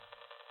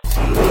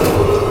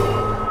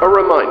A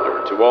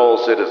reminder to all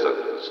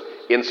citizens,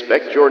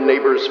 inspect your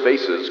neighbor's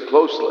faces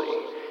closely.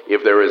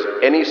 If there is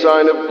any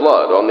sign of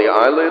blood on the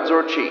eyelids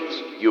or cheeks,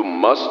 you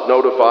must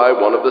notify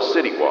one of the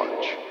City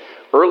Watch.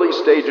 Early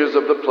stages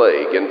of the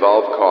plague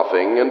involve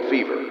coughing and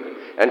fever,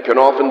 and can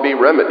often be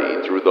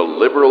remedied through the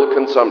liberal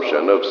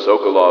consumption of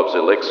Sokolov's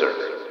elixir.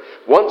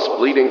 Once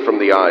bleeding from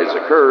the eyes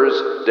occurs,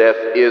 death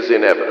is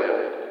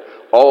inevitable.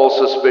 All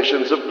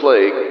suspicions of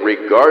plague,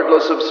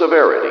 regardless of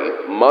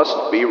severity,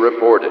 must be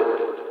reported.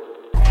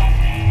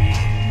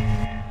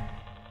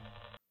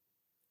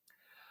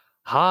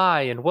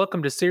 Hi, and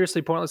welcome to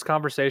Seriously Pointless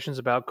Conversations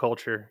about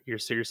Culture, your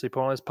seriously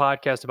pointless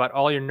podcast about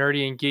all your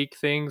nerdy and geek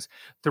things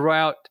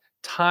throughout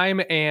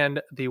time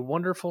and the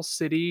wonderful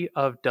city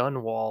of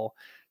Dunwall.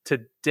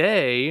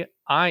 Today,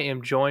 I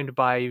am joined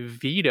by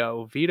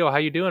Vito. Vito, how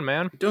you doing,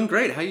 man? Doing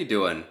great. How you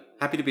doing?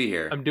 Happy to be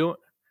here. I'm doing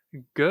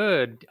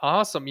good.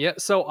 Awesome. Yeah,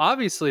 so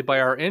obviously by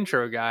our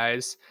intro,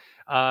 guys,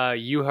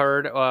 you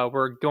heard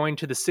we're going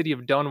to the city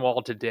of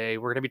Dunwall today.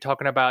 We're going to be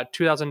talking about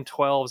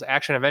 2012's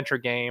action-adventure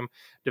game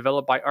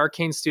developed by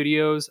Arcane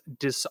Studios,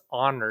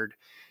 Dishonored.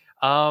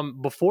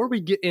 Before we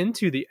get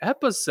into the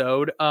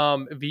episode,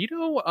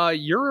 Vito,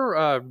 you're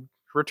a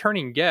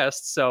returning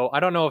guest, so I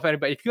don't know if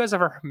you guys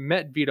ever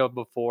met Vito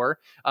before.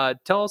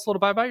 Tell us a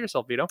little bit about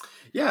yourself, Vito.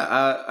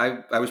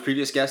 Yeah, I was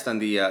previous guest on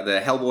the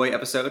Hellboy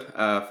episode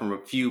from a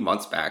few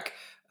months back.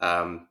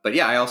 But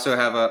yeah, I also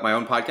have my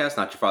own podcast,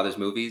 Not Your Father's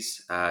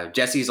Movies.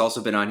 Jesse's also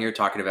been on here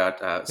talking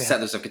about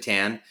Settlers of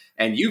Catan,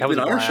 and you've been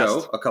on our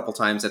show a couple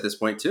times at this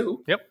point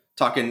too. Yep,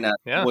 talking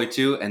Hellboy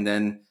 2, and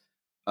then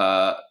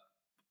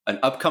an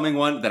upcoming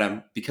one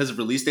that because of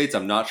release dates,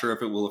 I'm not sure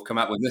if it will have come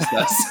out when this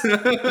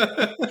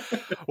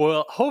does.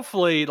 Well,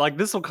 hopefully,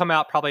 this will come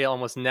out probably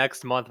almost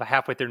next month,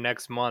 halfway through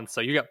next month.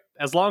 So you got,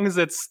 as long as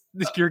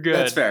you're good.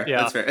 That's fair.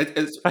 Yeah.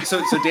 That's fair.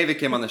 So David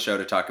came on the show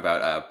to talk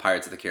about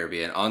Pirates of the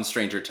Caribbean, On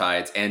Stranger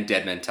Tides, and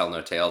Dead Men Tell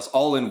No Tales,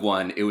 all in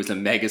one. It was a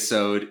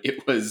megasode.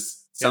 It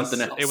was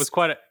something else. It was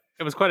quite a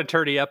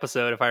turdy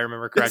episode, if I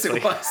remember correctly.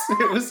 Yes,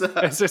 it was.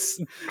 It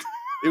was.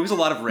 It was a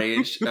lot of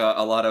rage,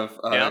 a lot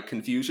of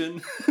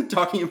confusion,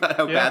 talking about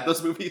how bad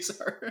those movies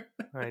are.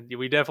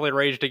 We definitely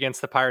raged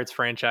against the Pirates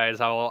franchise.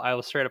 I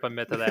will straight up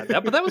admit to that.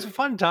 But that was a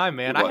fun time,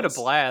 man. I had a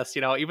blast.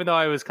 Even though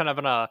I was kind of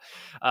in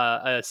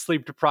a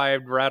sleep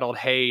deprived, rattled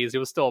haze, it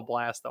was still a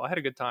blast. Though I had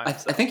a good time. I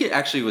think it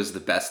actually was the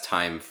best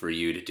time for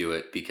you to do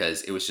it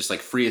because it was just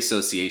like free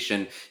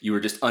association. You were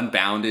just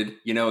unbounded.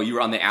 You were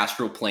on the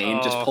astral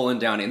plane, just pulling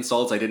down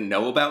insults I didn't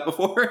know about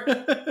before.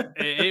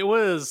 it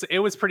was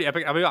pretty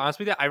epic. I'll be honest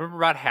with you. I remember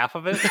about half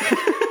of it. It's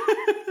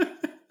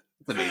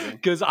amazing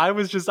because I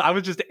was just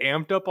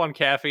amped up on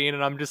caffeine,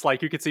 and I'm just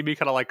like, you could see me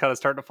kind of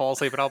starting to fall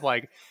asleep, and I'm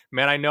like,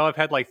 man, I know I've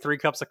had 3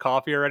 cups of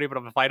coffee already,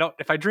 but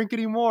if I drink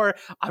any more,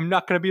 I'm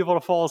not going to be able to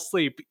fall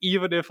asleep,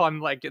 even if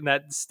I'm in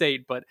that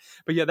state. But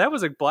yeah, that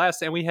was a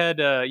blast, and we had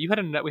we had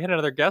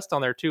another guest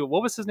on there too.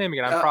 What was his name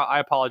again? I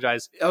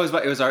apologize. It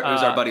was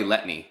our buddy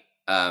Letney.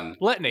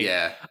 Letney.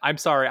 Yeah. I'm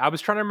sorry. I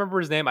was trying to remember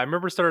his name. I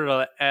remember it started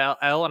with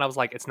L, and I was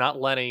like, it's not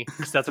Lenny,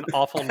 because that's an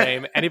awful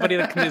name. Anybody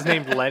that is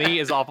named Lenny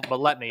is awful, but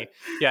Letney.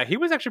 Yeah, he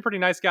was actually a pretty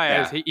nice guy.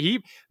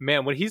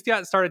 Yeah. When he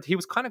got started, he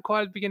was kind of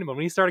quiet at the beginning, but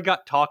when he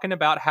got talking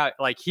about how,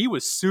 he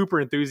was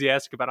super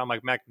enthusiastic about it, I'm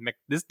like, Mac,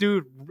 this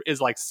dude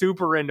is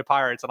super into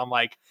pirates, and I'm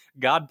like,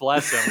 God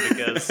bless him,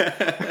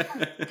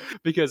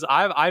 because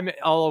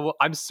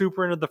I'm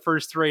super into the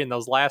first 3, and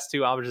those last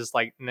 2, I was just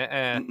like,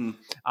 nah,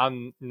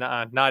 I'm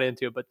not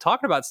into it. But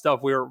talking about stuff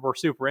we're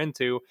super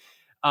into,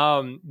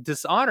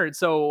 Dishonored.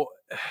 So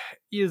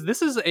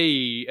this is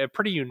a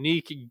pretty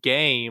unique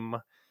game.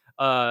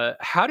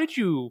 How did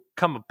you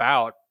come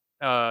about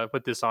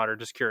with Dishonored?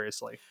 Just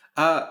curiously.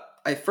 I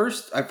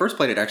first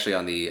played it actually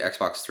on the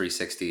Xbox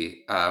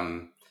 360.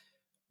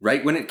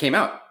 Right when it came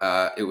out.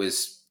 It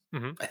was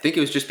I think it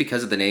was just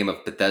because of the name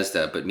of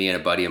Bethesda, but me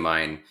and a buddy of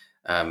mine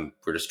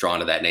we're just drawn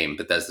to that name,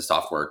 Bethesda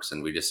Softworks,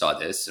 and we just saw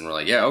this and we're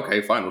like, yeah,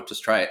 okay, fine, we'll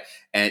just try it.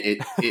 And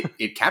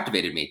it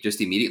captivated me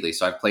just immediately.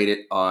 So I've played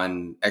it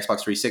on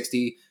Xbox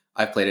 360,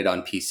 I've played it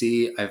on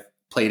PC, I've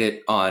played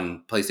it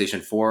on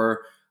PlayStation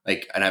 4,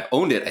 and I've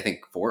owned it, I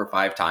think 4 or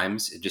 5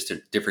 times, just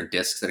different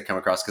discs that I come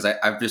across, because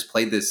I've just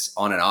played this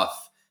on and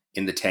off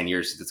in the 10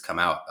 years since it's come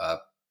out.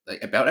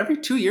 About every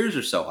 2 years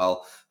or so,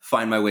 I'll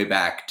find my way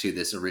back to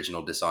this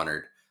original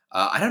Dishonored.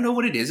 I don't know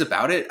what it is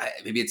about it.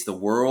 Maybe it's the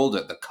world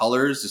or the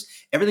colors. Just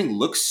everything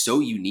looks so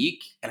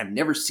unique, and I've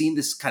never seen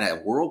this kind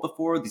of world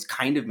before, these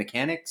kind of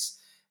mechanics.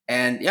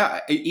 And yeah,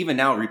 even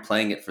now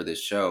replaying it for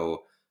this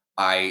show,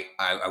 I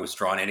was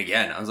drawn in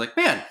again. I was like,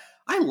 man,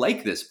 I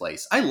like this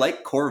place. I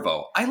like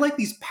Corvo. I like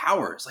these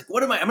powers.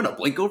 What am I? I'm going to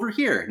blink over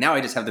here. Now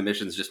I just have the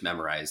missions just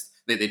memorized.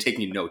 They take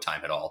me no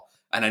time at all.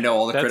 And I know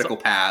all the critical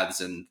paths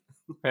and...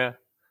 Yeah.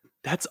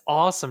 That's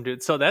awesome,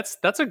 dude. So that's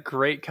a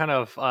great kind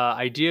of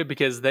idea,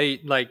 because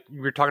they,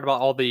 we're talking about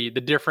all the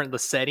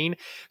setting.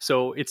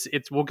 So it's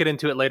we'll get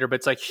into it later,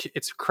 but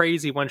it's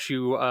crazy once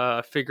you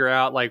figure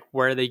out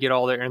where they get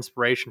all their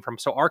inspiration from.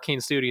 So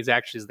Arcane Studios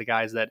actually is the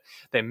guys that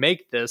they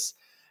make this.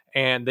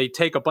 and they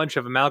take a bunch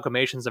of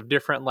amalgamations of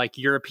different like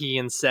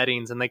European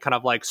settings and they kind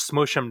of like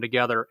smush them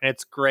together, and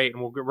it's great.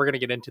 And we're going to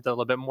get into that a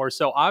little bit more.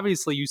 So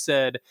obviously, you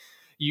said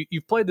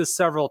you've played this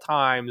several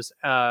times.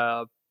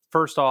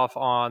 First off,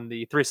 on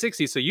the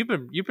 360, so you've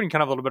been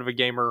kind of a little bit of a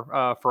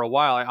gamer for a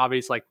while.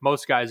 Obviously, like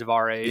most guys of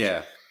our age.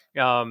 Yeah.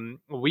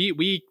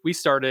 We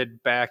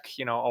started back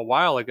a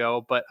while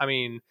ago, but I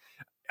mean,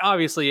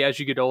 obviously as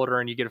you get older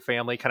and you get a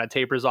family, kind of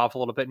tapers off a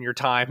little bit in your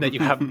time that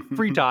you have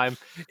free time.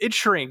 It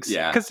shrinks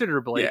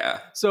considerably. Yeah.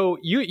 So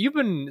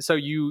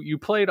you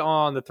played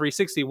on the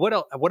 360.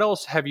 What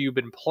else have you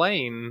been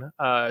playing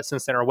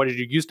since then, or what did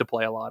you used to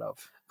play a lot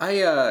of?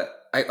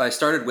 I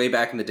started way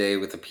back in the day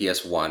with the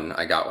PS1.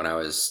 I got when I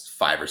was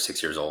 5 or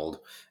 6 years old,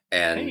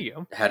 and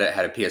had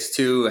a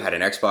PS2, had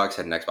an Xbox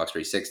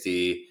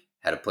 360,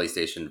 had a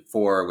PlayStation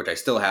 4, which I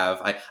still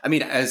have. I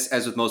mean, as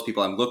with most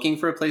people, I'm looking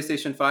for a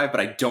PlayStation 5, but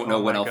I don't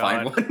know when I'll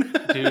find one.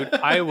 Dude,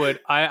 I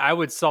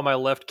would sell my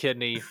left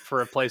kidney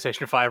for a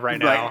PlayStation 5 right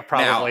now,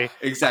 probably. Now.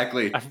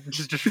 Exactly.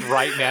 Just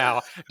right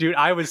now. Dude,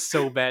 I was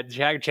so mad.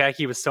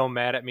 Jackie was so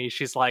mad at me.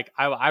 She's like,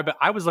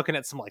 I was looking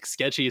at some like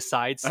sketchy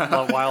sites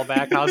a while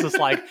back, and I was just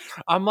like,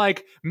 I'm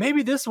like,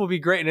 maybe this will be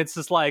great. And it's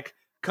just like,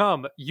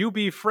 come, you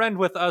be friend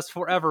with us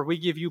forever. We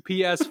give you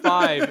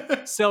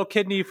PS5, sell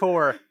kidney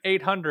for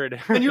 $800.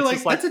 And you're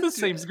like, this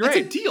seems great.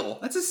 That's a deal.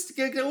 What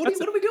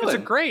are we doing?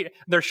 It's great.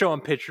 They're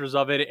showing pictures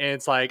of it, and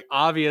it's like,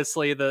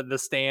 obviously the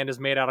stand is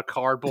made out of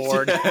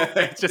cardboard.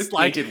 It's just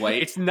like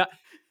white.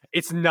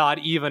 It's not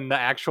even the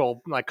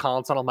actual like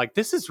console. I'm like,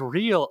 this is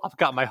real. I've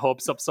got my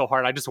hopes up so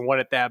hard. I just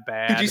want it that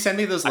bad. Could you send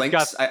me those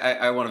links?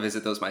 I want to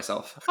visit those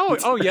myself.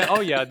 Oh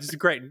yeah. This is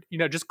great.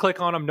 Just click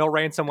on them. No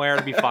ransomware.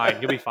 It'll be fine.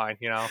 You'll be fine.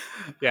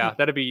 Yeah,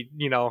 that'd be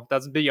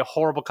a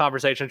horrible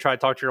conversation to try to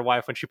talk to your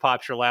wife when she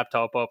pops your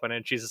laptop open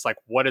and she's just like,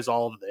 what is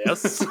all of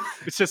this?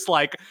 It's just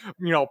like,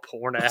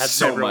 porn ads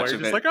so everywhere. Much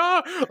of just it. like,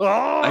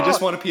 I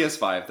just want a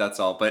PS5.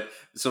 That's all. But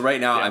so right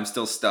now I'm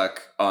still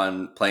stuck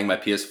on playing my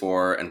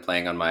PS4 and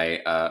playing on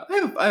my,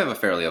 I have a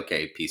fairly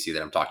okay PC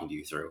that I'm talking to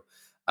you through.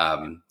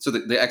 So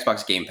the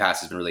Xbox Game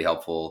Pass has been really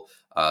helpful.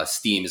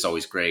 Steam is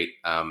always great.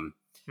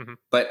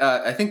 But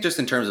I think just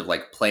in terms of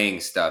like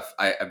playing stuff,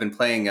 I've been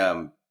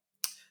playing,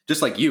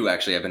 just like you,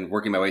 actually, I've been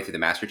working my way through the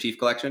Master Chief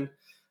Collection.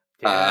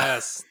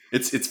 Yes.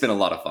 It's been a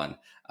lot of fun.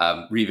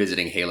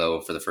 Revisiting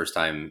Halo for the first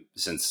time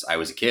since I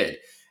was a kid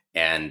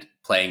and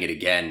playing it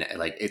again.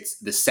 Like it's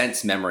the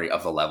sense memory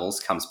of the levels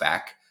comes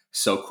back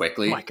so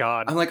quickly. Oh my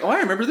God. I'm like, oh, I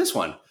remember this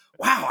one.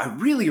 Wow, I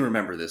really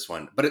remember this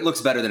one, but it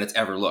looks better than it's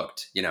ever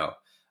looked, Yeah.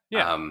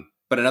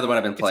 But another one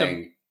I've been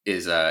playing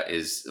is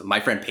My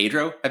Friend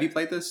Pedro. Have you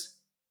played this?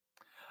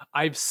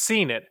 I've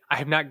seen it. I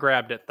have not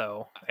grabbed it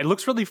though. It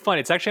looks really fun.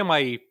 It's actually on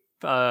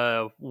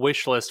my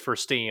wish list for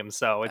Steam,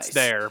 so it's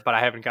there, but I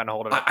haven't gotten a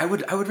hold of it. I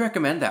would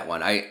recommend that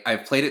one.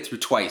 I've played it through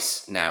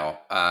twice now.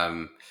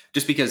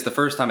 Just because the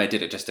first time I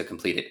did it just to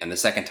complete it, and the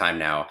second time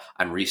now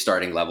I'm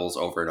restarting levels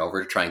over and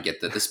over to try and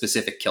get the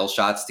specific kill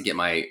shots to get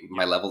my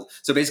level.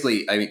 So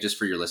basically, I mean, just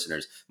for your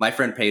listeners, My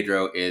Friend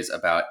Pedro is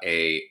about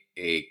a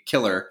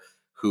killer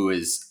who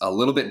is a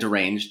little bit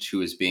deranged,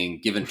 who is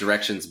being given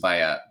directions by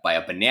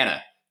a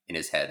banana in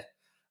his head.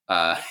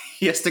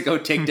 He has to go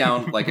take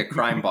down like a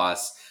crime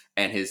boss,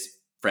 and his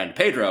friend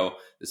Pedro,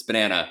 this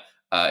banana,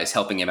 is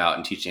helping him out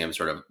and teaching him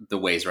sort of the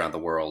ways around the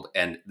world.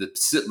 And the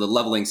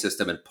leveling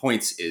system and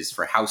points is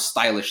for how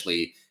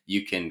stylishly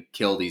you can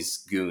kill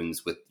these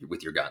goons with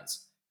your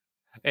guns.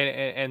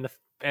 And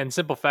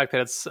simple fact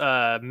that it's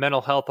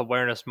Mental Health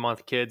Awareness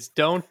Month, kids.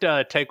 Don't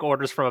take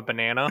orders from a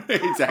banana.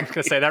 Exactly. I'm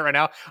gonna say that right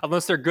now,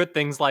 unless they're good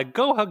things like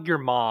go hug your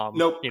mom.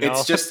 Nope.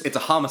 It's a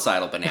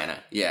homicidal banana.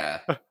 Yeah.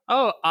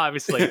 Oh,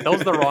 obviously,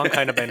 those are the wrong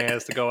kind of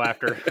bananas to go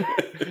after.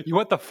 You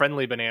want the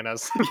friendly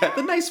bananas. Yeah,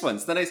 the nice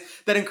ones, that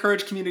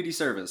encourage community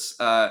service.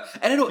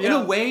 And in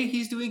a way,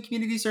 he's doing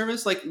community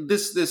service. Like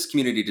this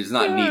community does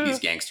not need these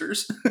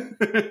gangsters.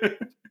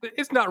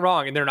 It's not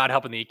wrong, and they're not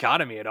helping the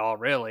economy at all,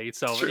 really.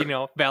 So,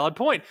 valid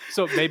point.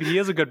 So maybe he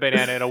is a good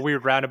banana in a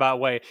weird roundabout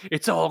way.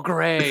 It's all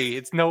gray.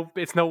 It's no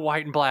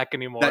white and black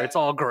anymore. It's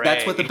all gray.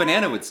 That's what the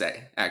banana would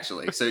say,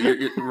 actually. So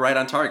you're right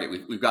on target.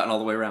 We've gotten all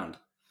the way around.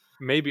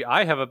 Maybe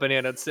I have a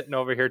banana sitting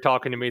over here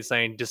talking to me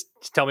saying, just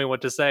tell me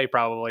what to say,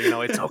 probably.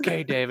 It's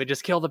okay, David,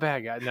 just kill the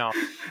bad guy. No.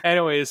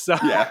 Anyways, so,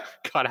 yeah.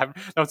 God,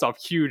 that was a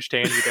huge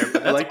tangent there.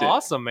 But that's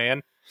awesome,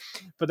 man.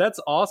 But that's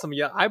awesome.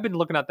 Yeah, I've been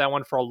looking at that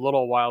one for a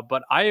little while,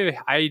 but I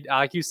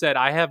like you said,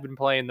 I have been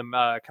playing the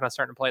kind of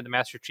starting to play the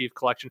Master Chief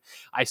Collection.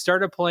 I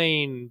started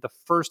playing the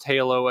first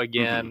Halo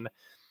again.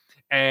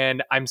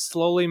 And I'm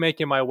slowly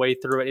making my way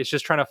through it. It's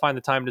just trying to find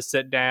the time to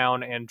sit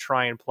down and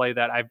try and play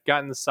that. I've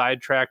gotten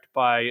sidetracked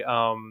by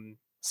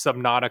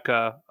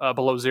Subnautica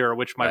Below Zero,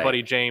 which my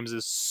buddy James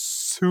is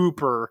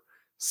super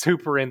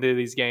into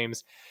these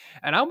games.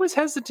 And I was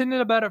hesitant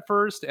about it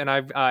first, and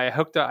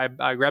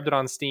I grabbed it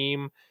on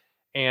Steam,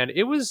 and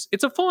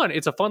it's a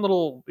fun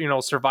little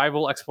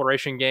survival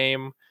exploration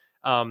game.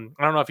 I don't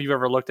know if you've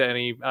ever looked at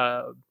any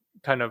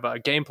kind of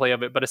gameplay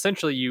of it, but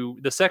essentially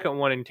the second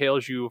one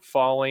entails you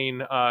trying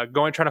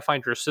to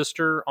find your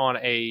sister on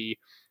a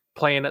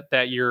planet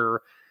that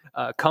you're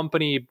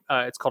company.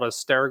 It's called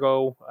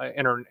Astergo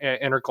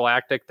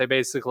Intergalactic. They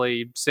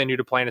basically send you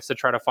to planets to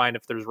try to find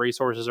if there's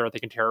resources or they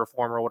can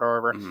terraform or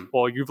whatever. Mm-hmm.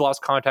 Well, you've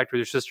lost contact with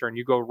your sister and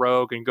you go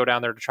rogue and go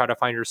down there to try to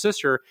find your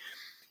sister.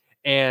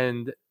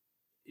 And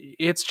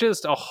it's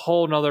just a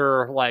whole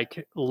nother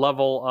like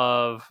level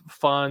of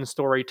fun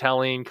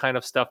storytelling kind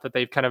of stuff that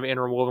they've kind of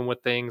interwoven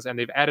with things, and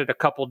they've added a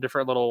couple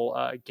different little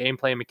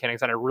gameplay mechanics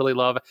that I really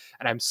love,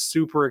 and I'm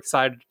super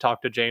excited to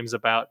talk to James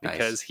about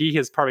because he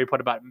has probably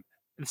put about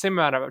the same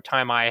amount of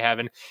time I have,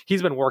 and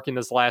he's been working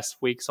this last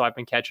week, so I've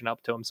been catching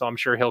up to him, so I'm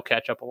sure he'll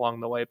catch up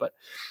along the way. But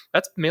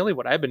that's mainly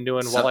what I've been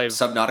doing while I've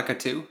Subnautica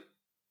 2?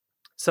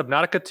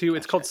 Subnautica 2.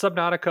 It's called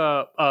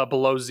Subnautica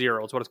Below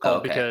Zero is what it's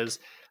called, because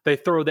they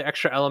throw the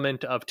extra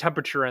element of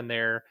temperature in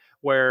there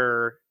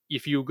where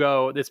if you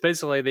go, it's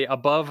basically the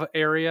above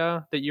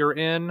area that you're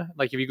in.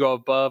 Like if you go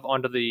above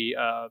onto the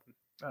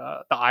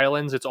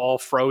islands, it's all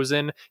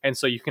frozen. And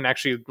so you can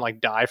actually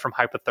like die from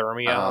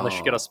hypothermia unless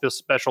you get a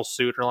special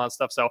suit and all that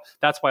stuff. So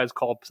that's why it's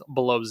called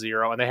Below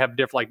Zero. And they have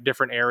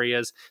different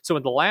areas. So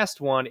in the last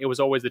one, it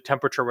was always the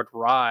temperature would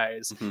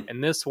rise. Mm-hmm.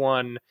 And this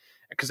one,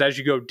 because as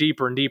you go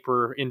deeper and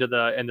deeper into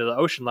the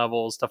ocean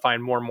levels to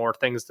find more and more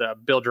things to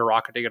build your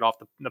rocket to get off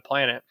the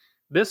planet,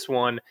 this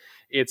one,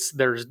 you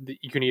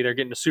can either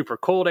get into super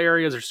cold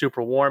areas or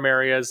super warm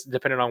areas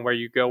depending on where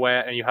you go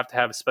at, and you have to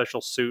have a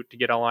special suit to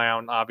get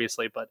around,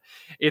 obviously. But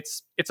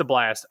it's a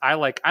blast. I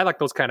like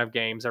those kind of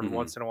games every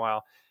once in a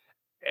while.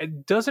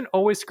 It doesn't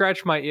always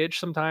scratch my itch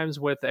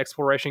sometimes with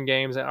exploration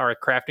games or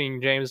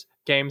crafting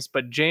games,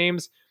 but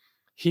James,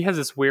 he has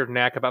this weird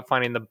knack about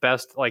finding the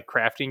best like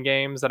crafting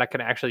games that I can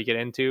actually get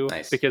into.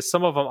 Nice. Because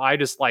some of them I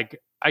just like,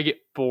 I get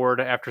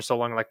bored after so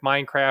long. Like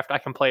Minecraft, I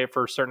can play it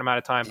for a certain amount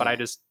of time, but I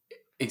just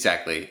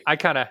I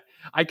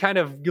kind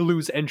of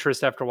lose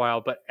interest after a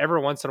while. But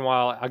every once in a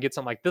while I'll get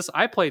something like this.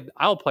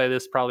 I'll play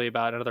this probably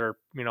about another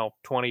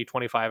 20,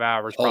 25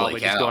 hours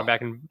probably. Just going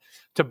back and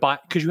to buy,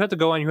 because you have to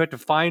go and you have to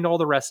find all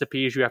the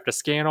recipes, you have to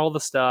scan all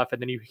the stuff,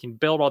 and then you can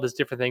build all these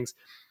different things.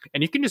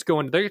 And you can just go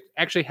in, they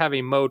actually have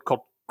a mode called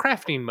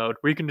crafting mode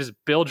where you can just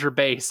build your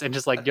base and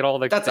just like get all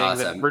the things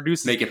that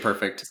reduce, make it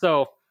perfect.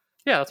 So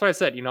yeah, that's what I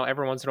said.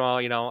 Every once in a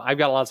while, I've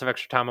got lots of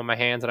extra time on my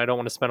hands and I don't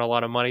want to spend a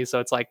lot of money, so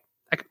it's like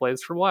I could play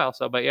this for a while.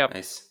 So, but yeah,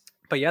 nice.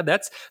 But yeah,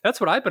 that's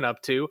what I've been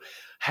up to.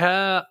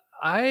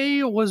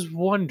 I was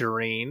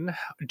wondering,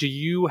 do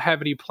you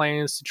have any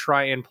plans to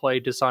try and play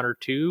Dishonored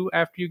 2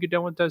 after you get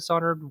done with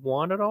Dishonored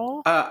 1 at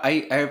all?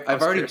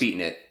 I've already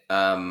beaten it.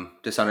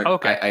 Dishonored.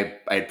 Okay.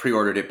 I had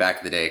pre-ordered it back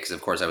in the day because,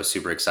 of course, I was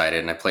super excited,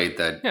 and I played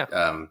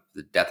the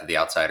Death of the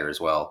Outsider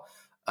as well.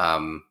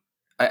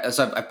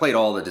 I played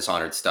all the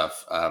Dishonored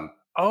stuff.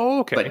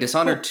 Okay. But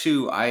Dishonored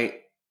 2, I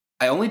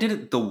only did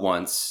it the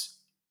once,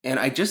 and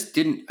I just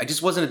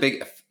wasn't a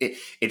big.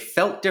 It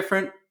felt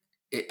different.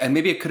 And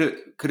maybe it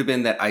could have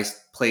been that I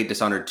played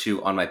Dishonored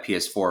 2 on my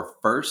PS4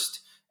 first,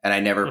 and I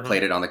never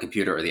played it on the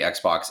computer or the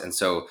Xbox, and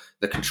so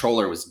the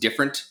controller was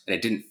different, and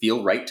it didn't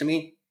feel right to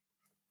me.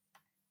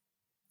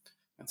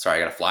 Sorry,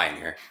 I got a fly in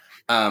here.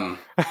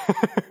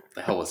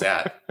 The hell was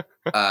that?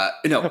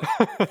 No.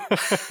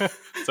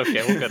 It's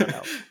okay, we'll get it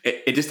out.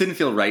 It just didn't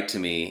feel right to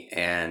me,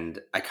 and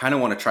I kind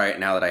of want to try it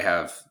now that I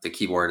have the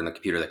keyboard and the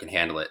computer that can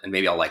handle it, and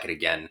maybe I'll like it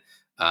again.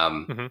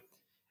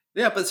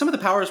 Yeah, but some of the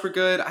powers were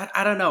good.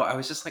 I don't know. I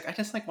was just like,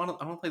 I want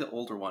to play the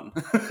older one.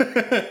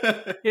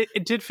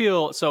 It did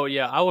feel, so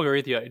yeah, I will agree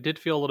with you. It did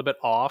feel a little bit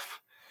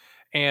off.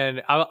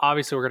 And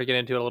obviously we're going to get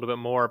into it a little bit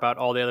more about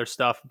all the other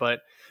stuff,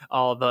 but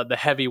all the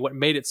heavy, what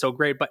made it so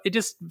great, but it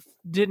just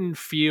didn't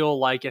feel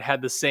like it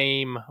had the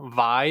same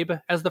vibe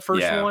as the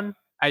first one.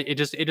 It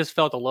just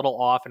felt a little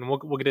off, and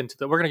we'll get into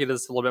we're going to get into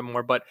this a little bit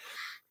more, but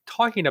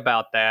talking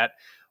about that,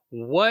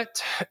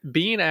 what,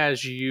 being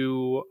as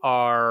you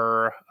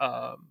are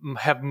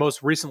have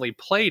most recently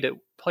played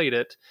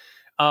it,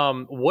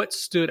 what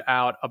stood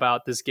out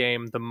about this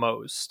game the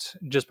most?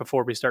 Just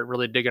before we start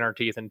really digging our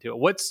teeth into it,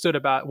 what stood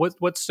out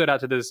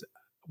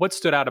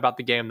about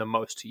the game the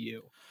most to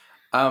you?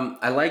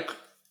 I like,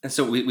 and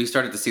so we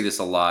started to see this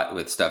a lot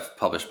with stuff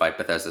published by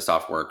Bethesda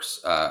Softworks.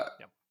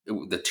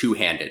 The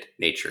two-handed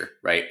nature,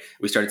 right?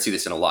 We started to see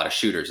this in a lot of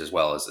shooters as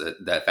well, as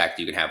the fact that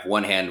you can have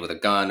one hand with a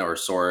gun or a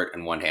sword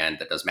and one hand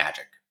that does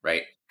magic,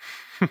 right?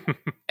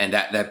 And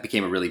that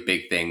became a really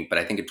big thing. But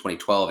I think in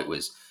 2012 it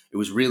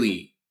was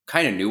really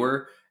kind of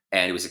newer,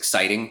 and it was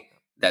exciting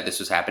that this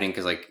was happening,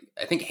 because like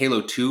I think Halo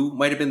 2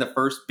 might have been the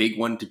first big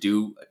one to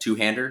do a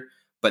two-hander,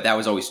 but that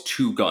was always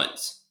two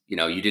guns.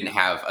 You didn't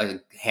have a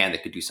hand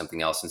that could do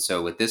something else. And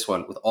so with this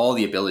one, with all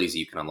the abilities that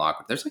you can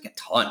unlock, there's like a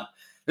ton.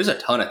 There's a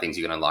ton of things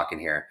you can unlock in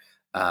here.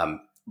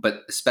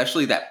 But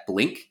especially that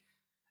blink,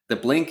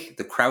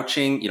 the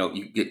crouching,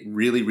 you get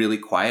really, really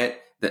quiet.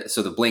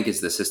 So the blink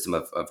is the system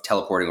of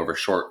teleporting over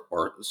short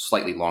or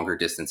slightly longer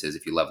distances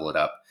if you level it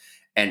up.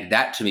 And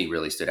that to me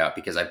really stood out,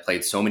 because I've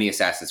played so many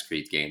Assassin's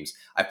Creed games.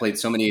 I played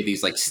so many of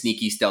these like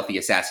sneaky, stealthy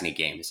assassin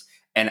games.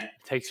 And it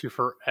takes you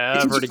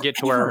forever to get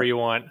to wherever you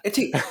want.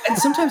 And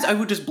sometimes I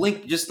would just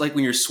blink, just like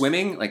when you're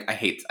swimming. Like I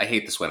hate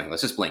the swimming.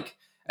 Let's just blink.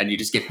 And you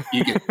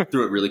get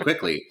through it really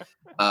quickly.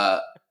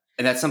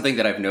 And that's something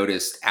that I've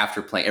noticed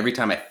after playing. Every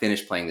time I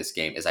finish playing this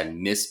game, is I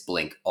miss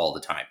Blink all the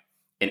time.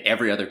 In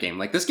every other game,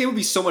 like this game would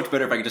be so much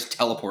better if I could just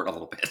teleport a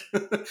little bit,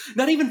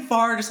 not even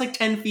far, just like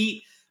 10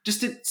 feet,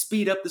 just to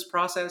speed up this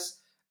process.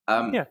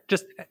 Yeah,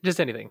 just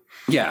anything.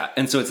 Yeah,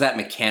 and so it's that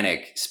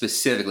mechanic,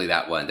 specifically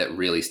that one, that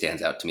really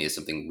stands out to me as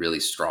something really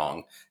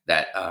strong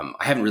that I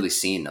haven't really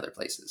seen in other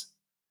places.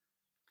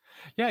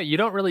 Yeah, you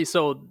don't really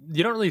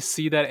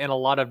see that in a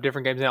lot of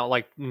different games now.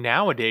 Like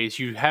nowadays,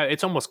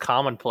 it's almost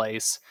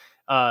commonplace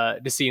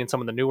to see in some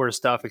of the newer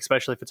stuff,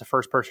 especially if it's a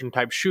first person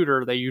type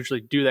shooter. They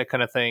usually do that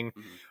kind of thing.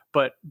 Mm-hmm.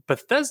 But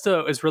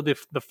Bethesda is really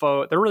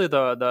they're really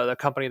the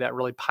company that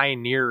really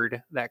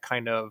pioneered that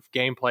kind of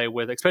gameplay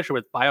with, especially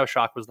with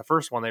BioShock was the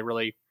first one they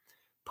really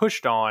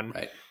pushed on.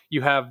 Right.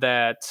 You have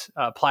that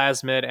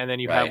plasmid, and then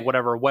you have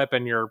whatever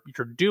weapon you're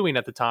doing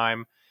at the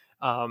time.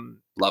 Love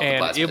the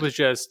plasmid. It was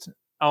just,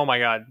 oh my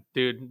god,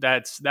 dude,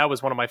 that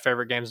was one of my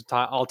favorite games of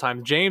all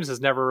time. James has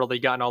never really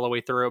gotten all the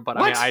way through it, but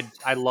What? I mean,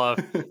 I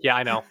love. Yeah,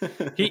 I know.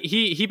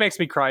 He makes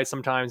me cry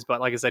sometimes, but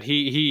like I said,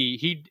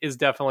 he is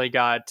definitely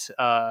got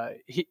I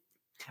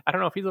don't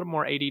know if he's a little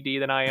more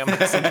ADD than I am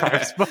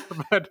sometimes,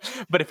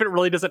 but if it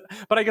really doesn't,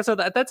 but I guess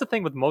that's the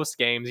thing with most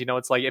games,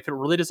 it's like if it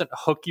really doesn't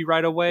hook you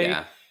right away.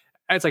 Yeah.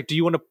 It's like, do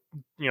you want to,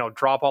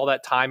 drop all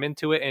that time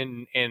into it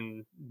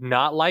and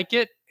not like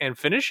it and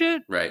finish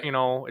it? Right.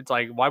 It's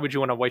like, why would you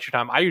want to waste your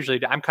time?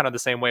 I'm kind of the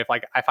same way.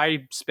 If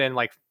I spend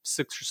like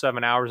 6 or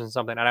 7 hours in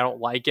something and I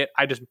don't like it,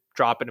 I just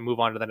drop it and move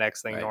on to the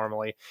next thing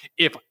normally.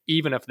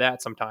 Even if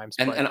that sometimes.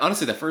 And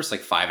honestly, the first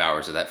like 5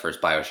 hours of that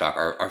first BioShock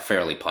are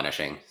fairly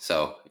punishing.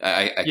 So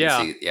I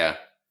can see, yeah.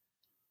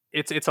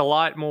 It's a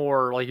lot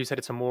more, like you said,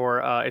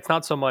 it's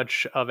not so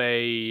much of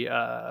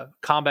a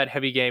combat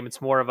heavy game.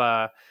 It's more of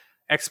a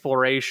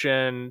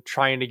exploration,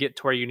 trying to get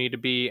to where you need to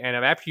be, and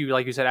after you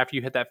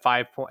hit that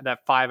 5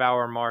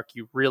 hour mark,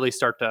 you really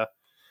start to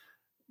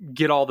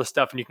get all the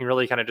stuff, and you can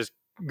really kind of just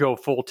go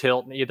full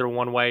tilt in either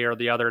one way or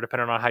the other,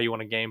 depending on how you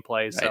want to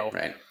gameplay.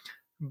 Right.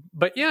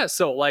 But yeah,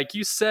 so like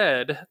you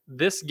said,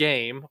 this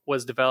game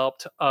was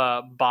developed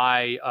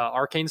by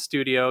Arcane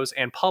Studios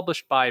and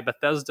published by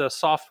Bethesda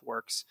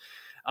Softworks.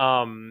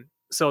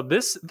 So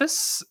this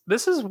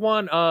is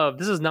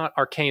not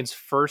Arcane's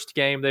first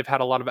game. They've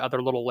had a lot of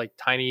other little like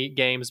tiny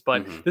games,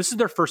 but this is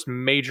their first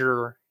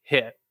major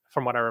hit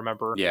from what I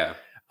remember. Yeah.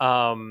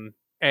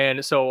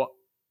 And so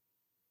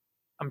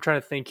I'm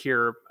trying to think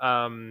here.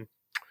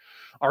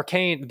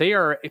 Arcane, they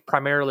are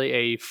primarily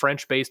a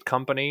French-based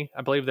company.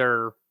 I believe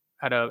they're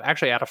out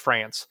of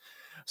France.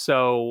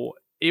 So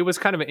it was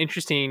kind of an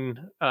interesting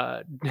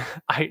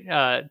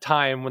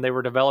time when they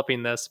were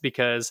developing this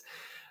because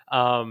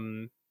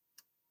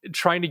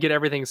trying to get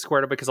everything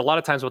squared up, because a lot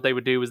of times what they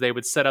would do is they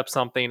would set up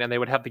something and they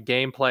would have the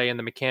gameplay and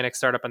the mechanics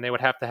start up, and they would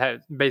have to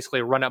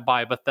basically run it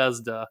by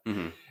Bethesda.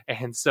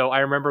 And so I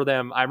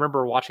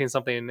remember watching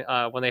something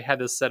when they had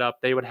this set up.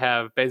 They would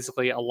have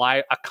basically a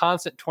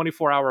constant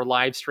 24-hour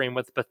live stream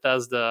with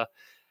Bethesda,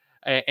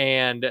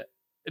 and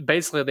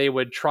basically they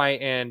would try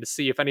and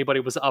see if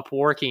anybody was up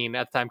working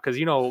at the time, because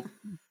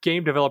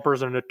game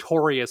developers are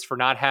notorious for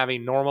not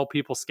having normal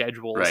people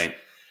schedules. Right.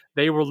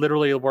 They will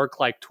literally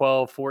work like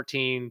 12,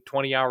 14,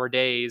 20-hour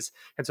days.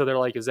 And so they're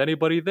like, is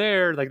anybody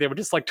there? Like they were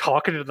just like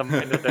talking to them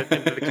into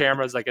the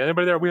cameras, like,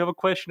 anybody there? We have a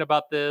question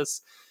about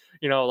this.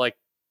 Like,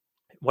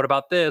 what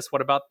about this?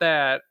 What about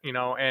that?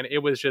 And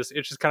it's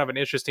just kind of an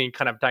interesting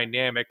kind of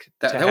dynamic.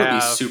 That would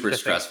be super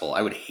stressful.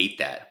 I would hate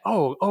that.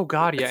 Oh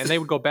God. Yeah. And they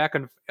would go back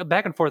and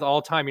forth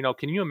all the time.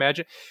 Can you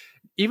imagine?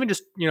 Even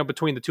just,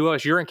 between the two of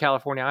us, you're in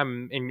California,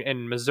 I'm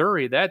in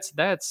Missouri. That's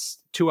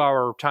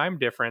 2-hour time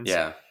difference.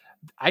 Yeah.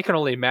 I can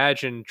only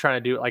imagine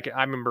trying to do, like,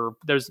 I remember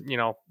there's,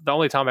 the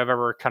only time I've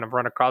ever kind of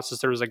run across this,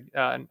 there was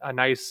a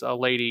nice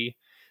lady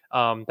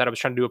that I was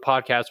trying to do a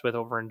podcast with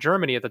over in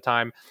Germany at the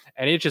time.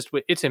 And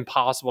it's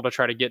impossible to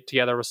try to get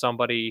together with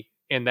somebody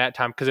in that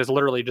time, because it's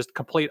literally just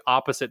complete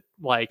opposite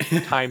like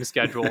time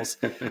schedules.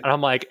 And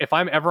I'm like, if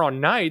I'm ever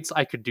on nights,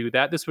 I could do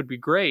that. This would be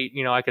great.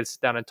 I could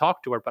sit down and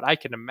talk to her, but I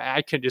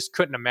just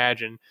couldn't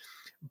imagine.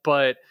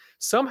 But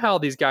somehow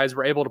these guys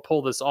were able to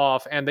pull this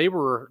off, and they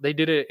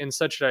did it in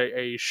such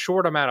a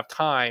short amount of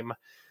time.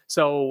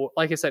 So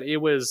like I said,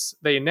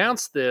 they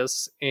announced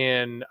this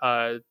in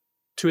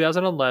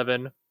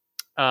 2011,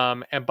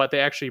 but they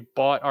actually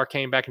bought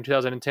Arcane back in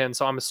 2010.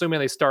 So I'm assuming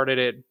they started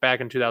it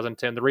back in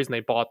 2010. The reason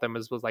they bought them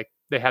was like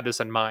they had this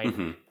in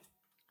mind.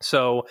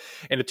 So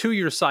in a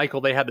 2-year cycle,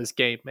 they had this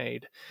game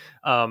made.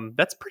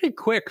 That's pretty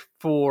quick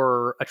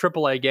for a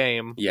AAA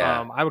game.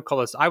 Yeah. I would call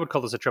this a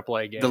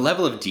AAA game. The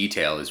level of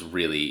detail is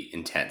really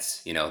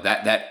intense.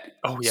 That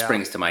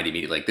springs to mind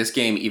immediately. Like this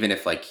game, even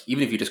if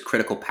you just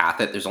critical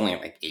path it, there's only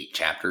like 8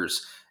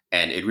 chapters,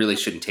 and it really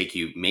shouldn't take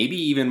you maybe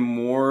even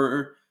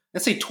more,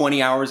 let's say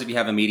 20 hours if you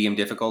have a medium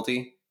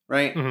difficulty,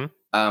 right?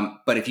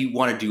 But if you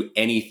want to do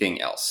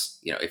anything else,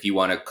 if you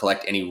want to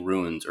collect any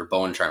runes or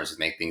bone charms to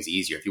make things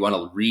easier, if you want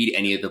to read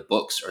any of the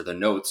books or the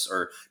notes,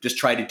 or just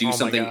try to do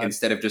something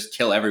instead of just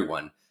kill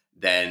everyone,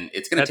 then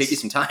it's going to take you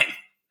some time.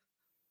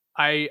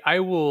 I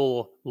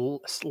will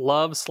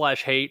love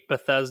slash hate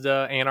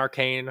Bethesda and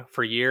Arcane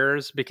for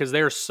years because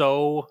they're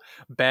so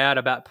bad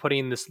about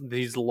putting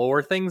these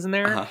lore things in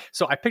there. Uh-huh.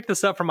 So I picked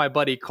this up from my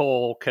buddy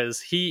Cole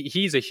because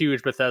he's a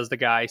huge Bethesda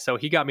guy. So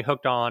he got me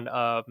hooked on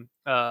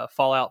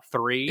Fallout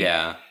 3.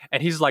 Yeah.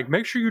 And he's like,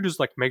 make sure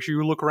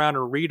you look around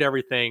and read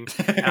everything.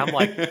 And I'm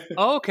like,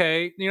 oh,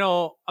 okay,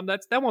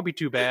 that won't be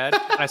too bad.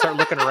 And I start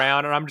looking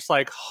around and I'm just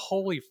like,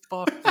 holy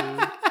fuck,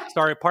 dude.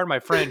 Sorry, pardon my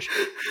French,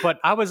 but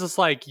I was just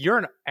like, you're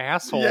an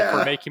asshole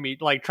for making me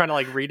like trying to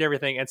like read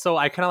everything. And so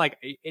I kind of like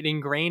it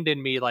ingrained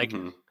in me like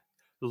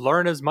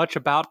learn as much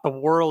about the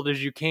world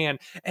as you can.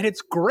 And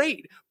it's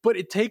great, but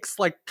it takes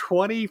like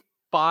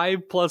 25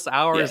 plus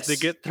hours to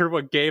get through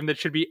a game that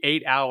should be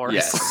 8 hours.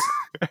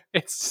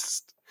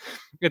 Yes.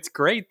 It's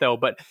great though,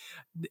 but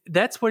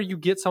that's where you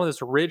get some of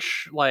this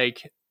rich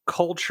like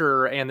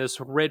culture and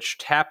this rich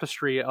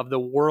tapestry of the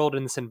world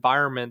and this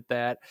environment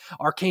that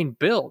Arcane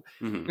built.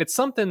 It's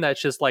something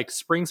that's just like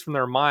springs from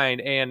their mind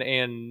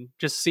and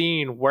just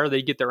seeing where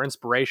they get their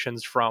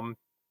inspirations from.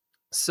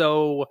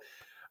 So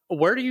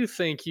where do you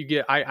think you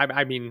get?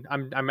 I mean,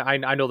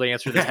 I know the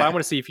answer to this, but I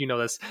want to see if you know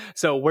this.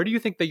 So, where do you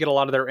think they get a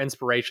lot of their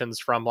inspirations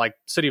from? Like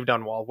City of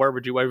Dunwall, where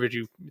would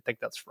you think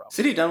that's from?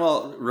 City of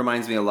Dunwall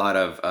reminds me a lot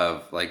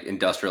of like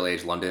industrial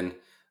age London,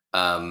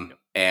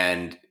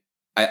 and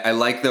I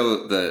like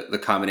the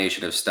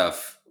combination of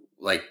stuff.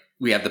 Like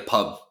we have the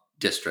pub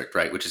district,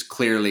 right, which is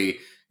clearly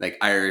like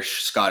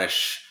Irish,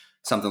 Scottish,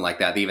 something like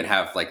that. They even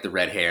have like the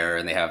red hair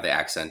and they have the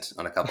accent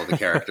on a couple of the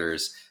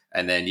characters.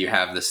 And then you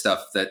have the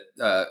stuff that,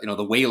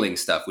 the whaling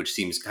stuff, which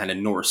seems kind of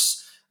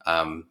Norse,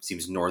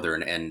 seems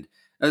northern. And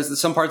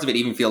some parts of it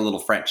even feel a little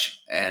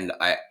French. And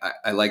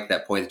I like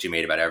that point that you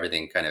made about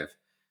everything kind of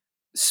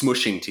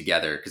smushing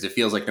together, because it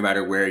feels like no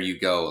matter where you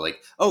go, like,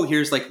 oh,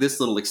 here's like this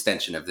little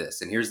extension of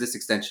this, and here's this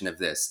extension of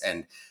this.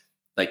 And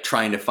like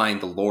trying to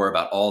find the lore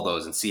about all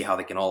those and see how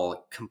they can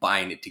all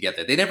combine it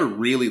together. They never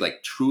really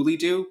like truly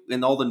do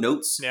in all the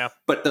notes. Yeah.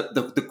 But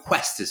the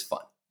quest is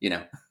fun,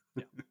 Yeah.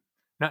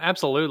 No,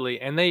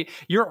 absolutely. And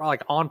you're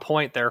like on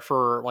point there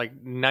for like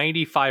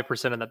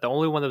 95% of that. The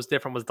only one that was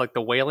different was like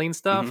the whaling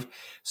stuff.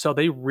 So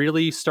they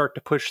really start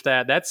to push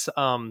that. That's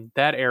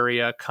that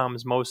area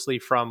comes mostly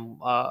from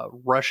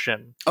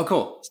Russian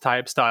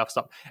type style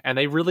stuff. And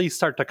they really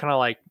start to kind of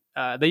like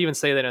they even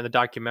say that in the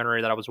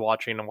documentary that I was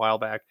watching a while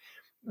back,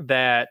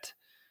 that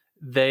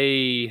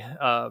they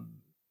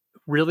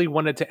really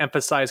wanted to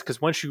emphasize,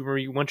 because once you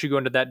go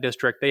into that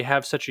district, they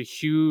have such a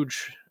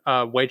huge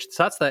wage.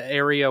 So that's the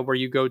area where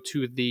you go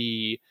to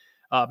the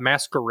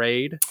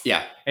masquerade.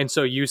 Yeah. And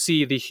so you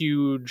see the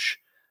huge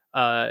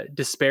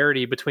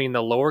disparity between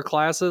the lower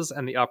classes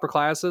and the upper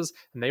classes.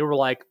 And they were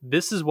like,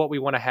 this is what we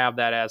want to have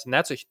that as. And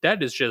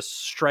that is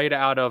just straight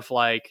out of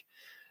like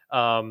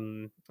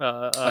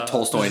a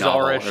Tolstoy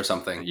novel or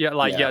something.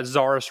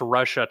 Tsarist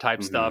Russia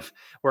type stuff,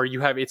 where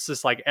you have, it's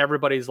just like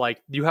everybody's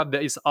like, you have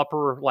this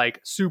upper like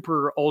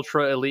super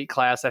ultra elite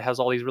class that has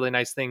all these really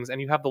nice things,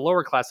 and you have the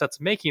lower class that's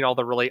making all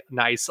the really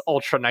nice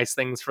ultra nice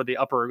things for the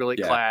upper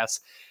elite class,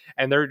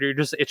 and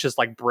it's just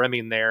like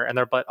brimming there, and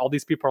but all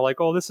these people are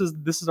like, oh, this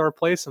is our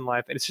place in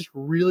life, and it's just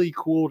really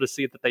cool to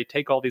see that they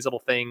take all these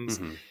little things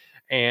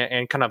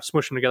and kind of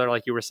smush them together,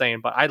 like you were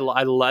saying. But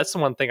that's the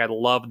one thing I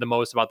love the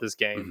most about this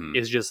game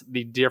is just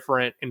the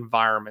different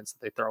environments that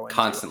they throw in.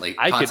 Constantly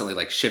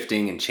like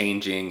shifting and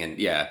changing, and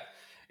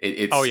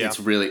it's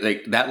really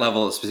like that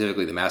level,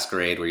 specifically the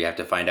Masquerade, where you have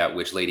to find out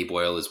which Lady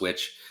Boyle is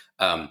which.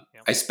 I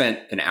spent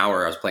an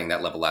hour. I was playing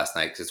that level last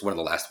night because it's one of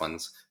the last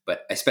ones.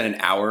 But I spent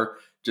an hour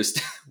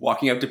just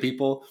walking up to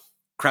people,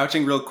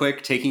 crouching real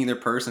quick, taking their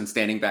purse, and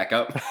standing back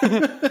up.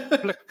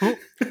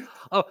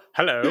 Oh,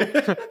 hello.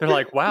 They're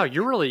like, wow,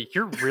 you're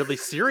really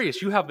serious.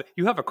 You have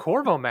a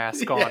Corvo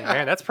mask on,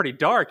 man. That's pretty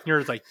dark. And you're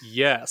just like,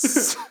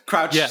 yes.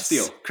 Crouch,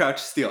 steal.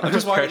 I'm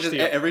just walking.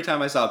 Every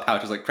time I saw a pouch,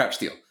 I was like, crouch,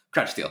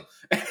 steal.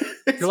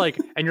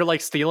 You're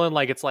like stealing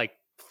like it's like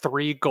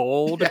 3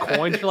 gold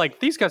coins. You're like,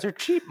 these guys are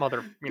cheap,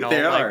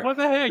 They are. What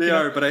the heck?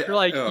 But you're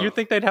like, you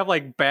think they'd have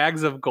like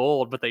bags of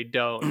gold, but they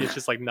don't. It's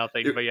just like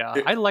nothing. But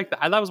I like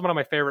that. That was one of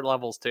my favorite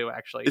levels too,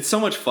 actually. It's so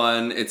much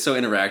fun. It's so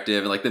interactive,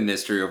 and like the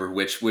mystery over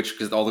which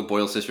because all the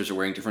Boyle sisters are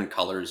wearing different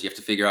colors. You have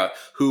to figure out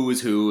who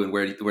is who and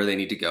where they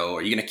need to go.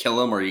 Are you going to kill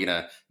them, or are you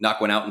going to knock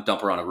one out and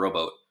dump her on a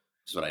rowboat?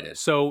 Is what I did.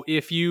 So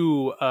if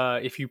you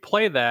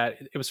play that,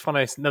 it was fun.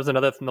 That was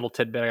another little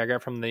tidbit I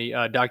got from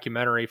the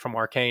documentary from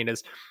Arcane.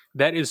 Is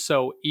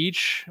so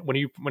each when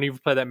you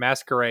play that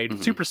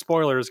Masquerade, super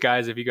spoilers,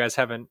 guys. If you guys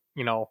haven't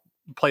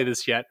played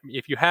this yet,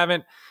 if you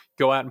haven't,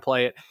 go out and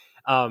play it.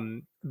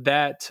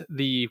 That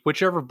the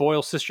whichever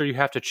Boyle sister you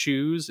have to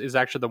choose is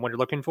actually the one you're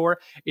looking for.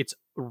 It's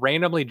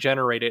randomly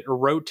generated, or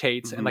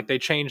rotates, and like they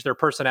change their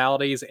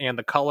personalities and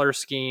the color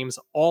schemes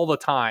all the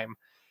time.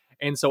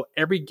 And so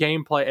every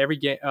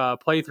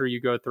playthrough you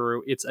go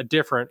through, it's a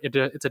different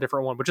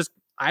one, which is,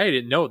 I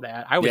didn't know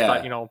that. I always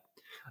thought,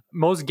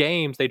 most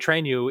games they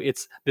train you,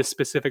 it's this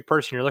specific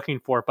person you're looking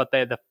for, but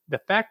the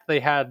fact that they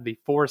had the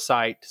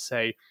foresight to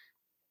say,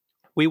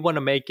 we want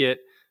to make it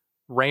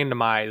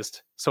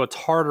randomized so it's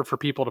harder for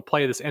people to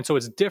play this, and so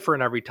it's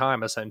different every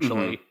time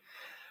essentially.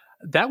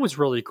 That was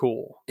really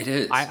cool. It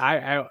is.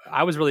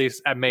 I was really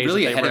amazed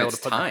really that they ahead were of able its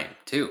to put time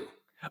too.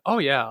 Oh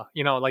yeah,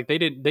 like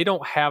they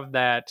don't have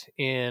that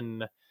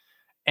in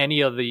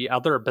any of the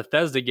other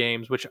Bethesda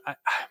games, which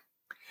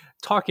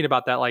talking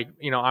about that, like,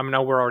 I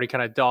know we're already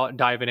kind of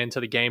diving into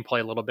the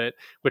gameplay a little bit,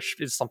 which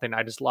is something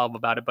I just love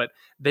about it, but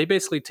they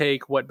basically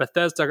take what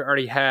Bethesda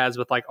already has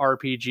with like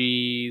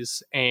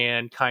RPGs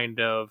and kind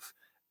of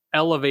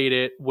elevate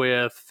it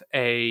with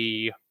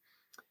a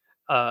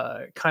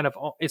kind of,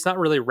 it's not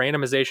really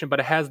randomization, but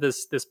it has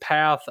this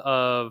path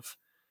of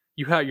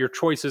your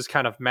choices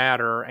kind of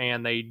matter,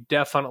 and they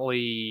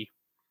definitely,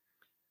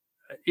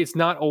 it's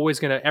not always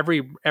going to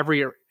every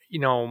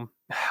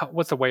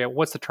what's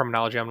the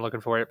terminology I'm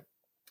looking for?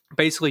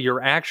 Basically,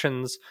 your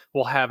actions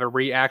will have a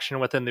reaction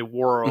within the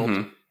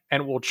world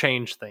and will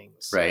change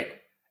things. Right.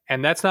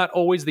 And that's not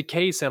always the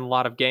case in a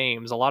lot of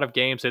games. A lot of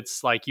games,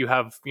 it's like you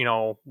have,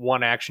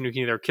 one action. You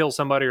can either kill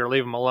somebody or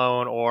leave them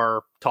alone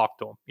or talk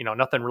to them.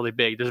 Nothing really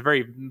big. There's a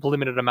very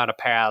limited amount of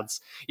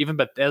paths. Even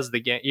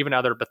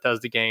other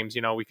Bethesda games,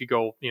 we could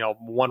go,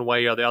 one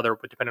way or the other,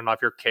 depending on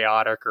if you're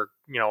chaotic or,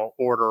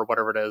 order or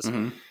whatever it is.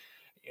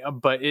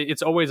 But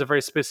it's always a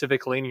very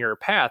specific linear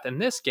path. In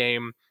this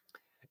game,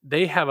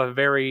 they have a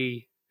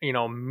very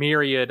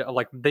myriad,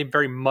 like they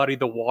very muddy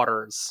the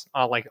waters,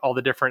 like all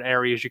the different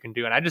areas you can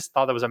do. And I just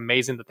thought that was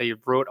amazing that they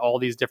wrote all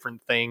these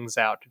different things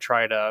out to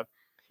try to,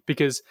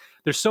 because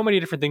there's so many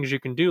different things you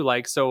can do.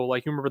 Like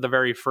you remember the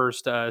very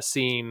first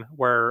scene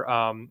where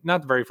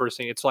not the very first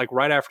scene, it's like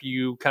right after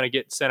you kind of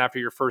get sent after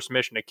your first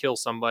mission to kill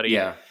somebody,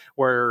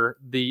 where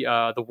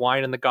the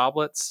wine and the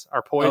goblets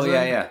are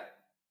poisoned.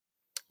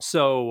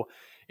 So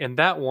in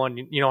that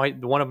one,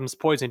 one of them's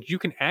poisoned. You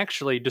can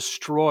actually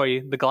destroy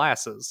the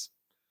glasses.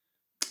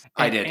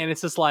 I did, and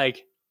it's just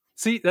like,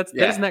 see,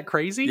 isn't that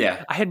crazy?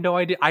 Yeah, I had no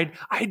idea.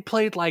 I'd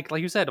played like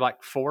you said,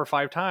 like 4 or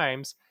 5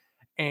 times,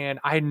 and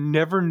I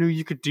never knew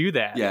you could do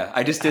that. Yeah,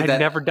 I just did that. I'd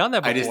never done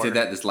that before. I just did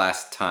that this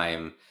last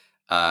time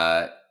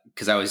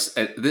because I was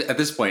at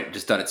this point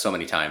just done it so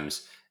many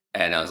times,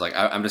 and I was like,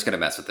 I'm just gonna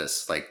mess with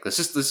this. Like, let's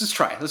just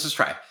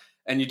try.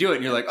 And you do it,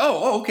 and you're like,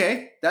 oh,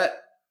 okay,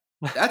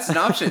 that's an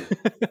option.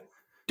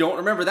 Don't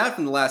remember that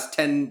from the last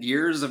 10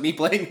 years of me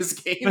playing this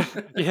game.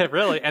 Yeah,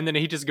 really. And then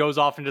he just goes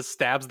off and just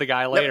stabs the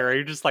guy later. Yep.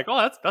 You're just like,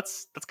 oh,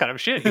 that's kind of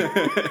shit.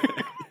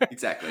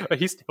 Exactly.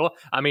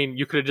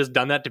 You could have just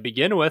done that to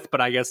begin with, but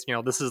I guess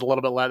this is a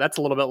little bit that's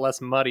a little bit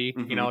less muddy,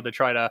 to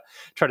try to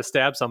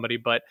stab somebody.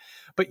 But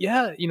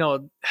yeah,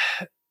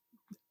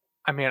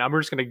 I'm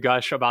just gonna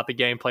gush about the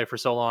gameplay for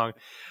so long.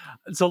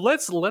 So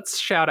let's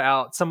shout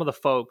out some of the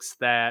folks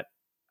that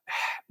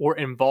were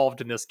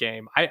involved in this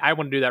game. I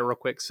want to do that real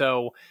quick.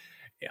 So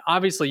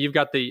obviously you've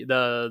got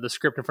the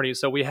script in front of you.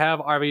 So we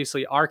have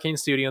obviously Arcane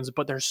Studios,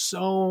 but there's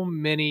so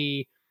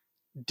many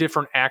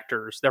different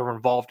actors that were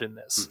involved in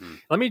this.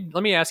 Let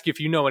me ask you if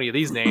you know any of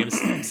these names,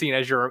 seeing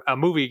as you're a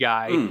movie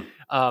guy.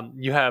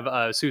 You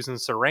have Susan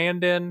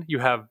Sarandon, you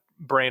have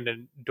Brad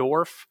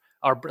Dourif,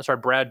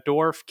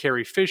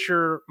 Carrie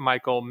Fisher,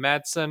 Michael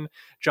Madsen,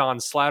 John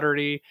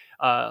Slattery,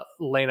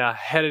 Lena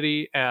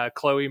Headey,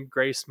 Chloe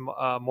Grace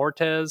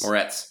Moretz.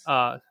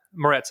 Yeah.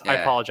 I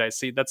apologize.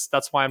 See, that's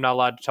why I'm not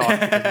allowed to talk,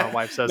 because my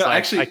wife says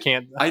I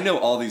can't. I know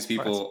all these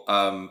people.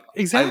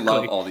 Exactly. I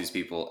love all these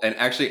people. And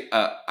actually,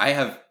 I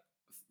have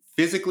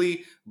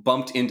physically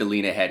bumped into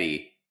Lena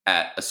Headey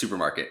at a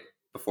supermarket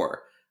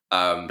before.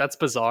 That's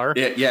bizarre.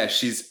 Yeah,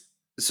 she's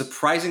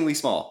surprisingly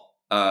small,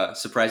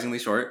 surprisingly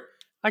short.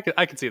 I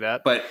could see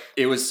that. But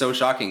it was so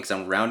shocking because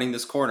I'm rounding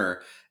this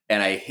corner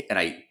and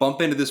I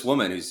bump into this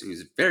woman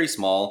who's very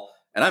small,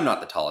 and I'm not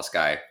the tallest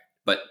guy,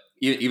 but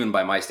even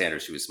by my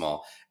standards, she was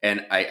small.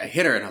 And I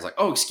hit her and I was like,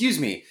 oh, excuse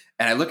me.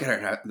 And I look at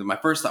her and my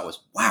first thought was,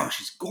 wow,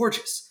 she's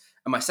gorgeous.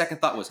 And my second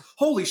thought was,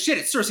 holy shit,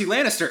 it's Cersei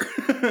Lannister.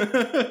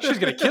 She's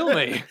going to kill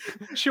me.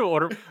 She'll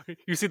order.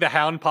 You see the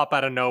hound pop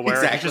out of nowhere.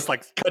 Exactly. And just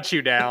like cuts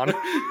you down.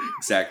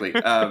 Exactly.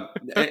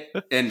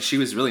 And she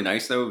was really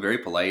nice, though, very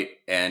polite.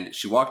 And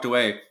she walked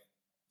away.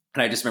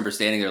 And I just remember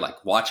standing there,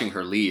 like watching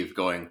her leave,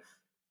 going,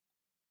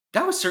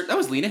 that was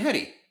Lena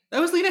Headey. That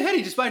was Lena Headey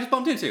I just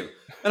bumped into.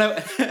 And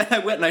I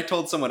went and I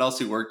told someone else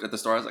who worked at the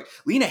store, I was like,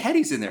 Lena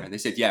Headey's in there. And they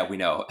said, yeah, we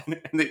know.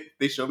 And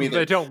they showed me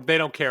they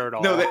don't care at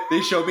all. No,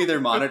 they showed me their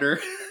monitor.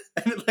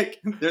 And like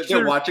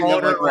they're watching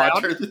them like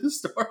watch her through the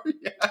store.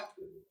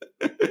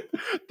 Yeah.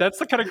 That's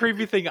the kind of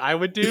creepy thing I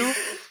would do.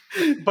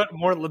 But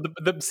more,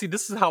 see,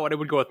 this is how it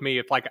would go with me.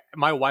 If like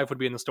my wife would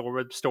be in the store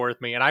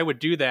with me, and I would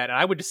do that, and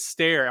I would just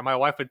stare, and my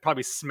wife would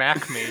probably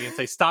smack me and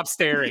say, "Stop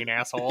staring,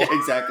 asshole." Yeah,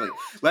 exactly.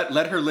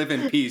 Let her live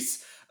in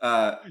peace.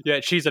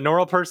 Yeah, she's a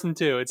normal person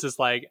too. It's just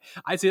like,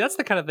 I see. That's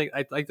the kind of thing.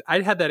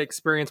 I had that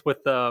experience with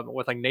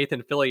like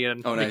Nathan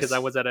Fillion. Oh, nice. Because I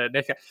was at a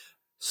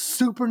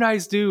super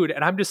nice dude,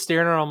 and I'm just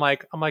staring at him.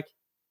 I'm like,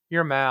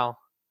 you're Mal.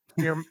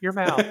 You're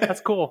Mal.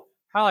 That's cool.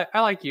 I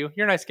like you.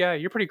 You're a nice guy.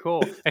 You're pretty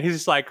cool. And he's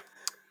just like,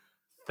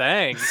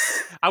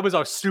 thanks. I was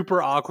a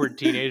super awkward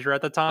teenager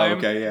at the time.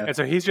 Okay, yeah. And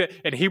so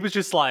he was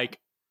just like,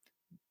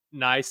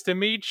 nice to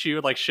meet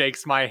you, like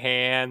shakes my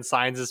hand,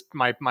 signs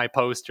my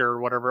poster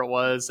or whatever it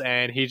was,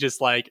 and he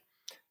just like,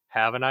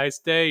 have a nice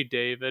day,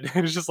 David.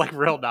 It was just like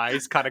real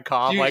nice, kind of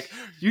calm. you, Like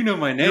you know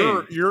my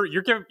name. you're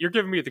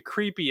giving me the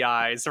creepy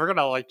eyes. So we're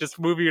gonna like just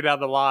move you down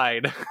the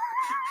line.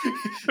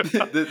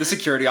 The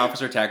security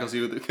officer tackles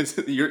you because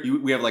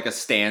we have like a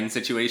stand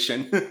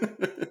situation.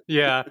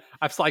 Yeah,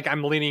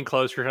 I'm leaning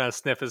closer trying to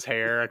sniff his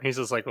hair, and he's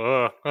just like,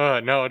 oh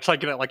no, it's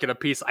like in a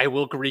piece. I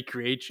will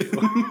recreate you.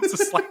 It's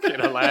just like in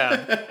a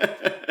lab.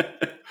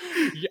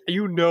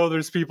 You know,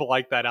 there's people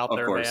like that out Of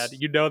there, course. man.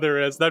 You know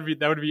there is. That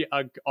would be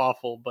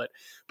awful. But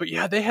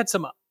yeah, they had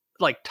some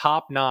like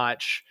top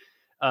notch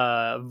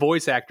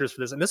voice actors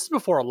for this, and this is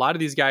before a lot of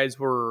these guys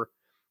were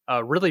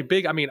really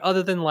big. I mean,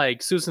 other than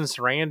like Susan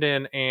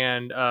Sarandon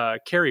and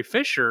Carrie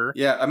Fisher.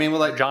 Yeah, I mean,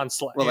 like John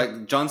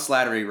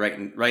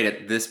Slattery, right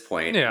at this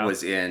point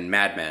was in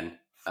Mad Men.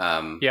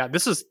 Yeah,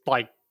 this is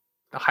like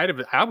the height of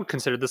it. I would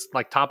consider this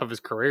like top of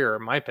his career,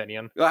 in my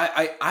opinion.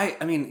 I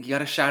mean, you got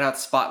to shout out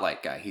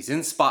Spotlight guy. He's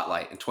in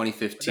Spotlight in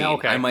 2015.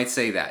 Okay. I might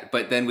say that,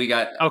 but then we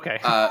got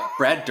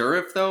Brad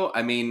Dourif though.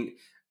 I mean,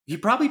 he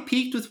probably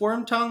peaked with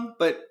Wormtongue,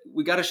 but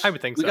we got to. I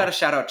would think we got to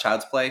shout out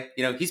Child's Play.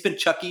 You know, he's been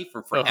Chucky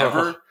for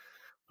forever.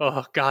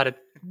 Oh God,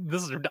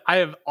 I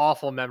have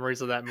awful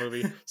memories of that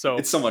movie. So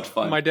it's so much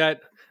fun. My dad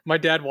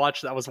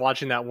was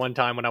watching that one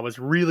time when I was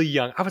really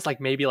young. I was like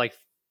maybe like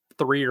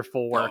 3 or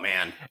 4. Oh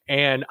man.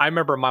 And I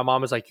remember my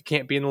mom was like, you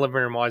can't be in the living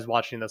room while I was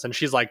watching this. And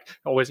she's like,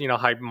 always, you know,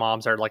 how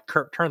moms are like,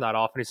 turn that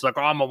off. And he's like,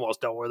 oh, I'm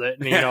almost done with it.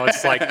 And, you know,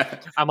 it's like,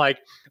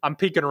 I'm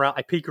peeking around.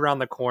 I peek around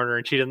the corner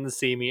and she doesn't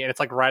see me. And it's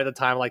like right at the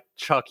time, like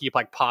Chucky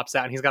like pops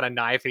out and he's got a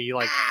knife and he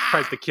like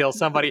tries to kill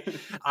somebody.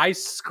 I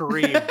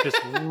scream, just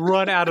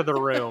run out of the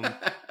room.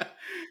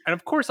 And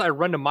of course, I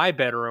run to my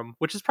bedroom,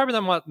 which is probably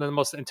the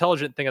most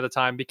intelligent thing at the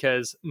time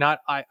because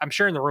I'm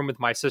sharing the room with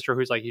my sister,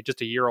 who's like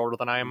just a year older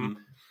than I am,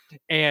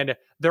 and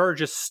there are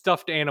just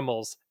stuffed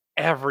animals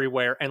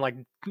everywhere and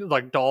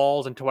like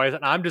dolls and toys,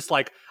 and I'm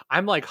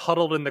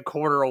huddled in the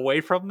corner away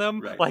from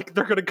them, like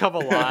they're gonna come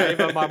alive.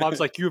 And my mom's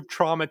like, "You've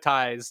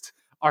traumatized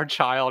our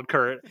child,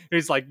 Kurt." And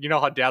he's like, "You know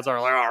how dads are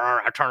like,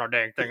 I turn the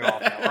dang thing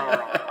off."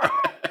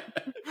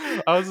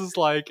 I was just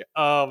like,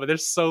 oh, but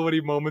there's so many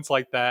moments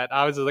like that.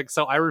 I was just like,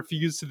 so I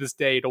refuse to this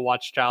day to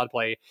watch Child's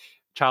Play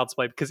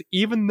because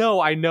even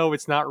though I know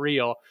it's not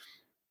real,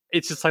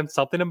 it's just like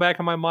something in the back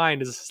of my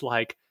mind is just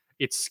like,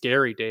 it's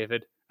scary,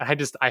 David.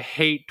 I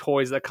hate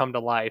toys that come to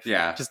life.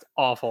 Yeah. Just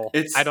awful.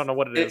 I don't know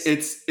what it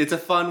is. It's a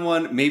fun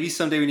one. Maybe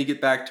someday when you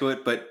get back to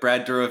it, but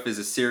Brad Dourif is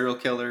a serial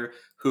killer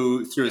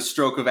who, through a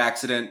stroke of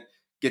accident,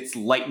 gets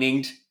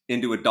lightninged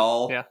into a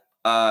doll. Yeah.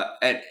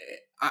 And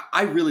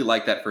I really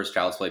like that first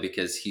Child's Play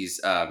because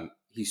he's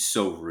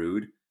so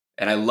rude.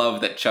 And I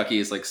love that Chucky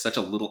is like such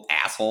a little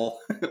asshole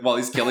while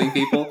he's killing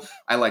people.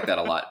 I like that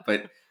a lot.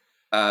 But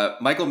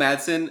Michael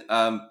Madsen,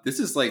 this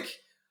is like,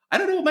 I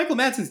don't know what Michael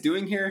Madsen's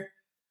doing here.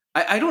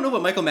 I don't know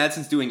what Michael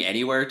Madsen's doing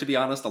anywhere, to be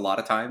honest, a lot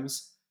of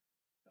times.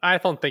 I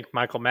don't think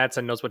Michael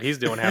Madsen knows what he's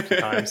doing half the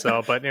time.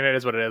 So, but it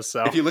is what it is.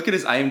 So if you look at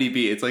his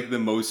IMDb, it's like the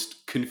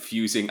most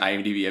confusing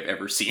IMDb I've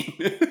ever seen.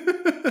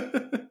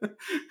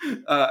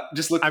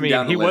 Just looking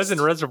down the list. He was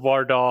in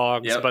Reservoir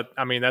Dogs, but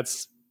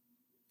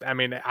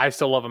I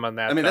still love him on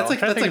that. I mean, that's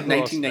like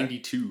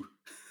 1992.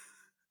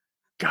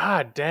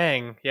 God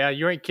dang. Yeah,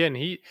 you ain't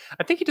kidding.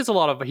 I think he does a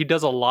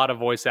lot of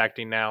voice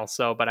acting now.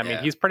 So, but I mean,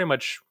 he's pretty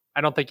much,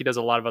 I don't think he does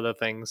a lot of other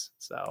things.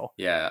 So,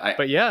 yeah.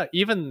 But yeah,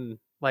 even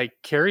like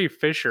Carrie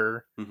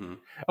Fisher. Mm-hmm.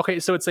 Okay,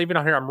 so it's even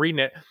on here. I'm reading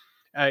it.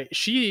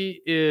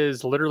 She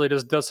is literally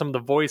just does some of the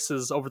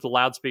voices over the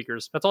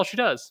loudspeakers. That's all she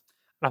does.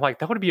 And I'm like,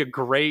 that would be a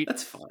great.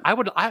 That's fun.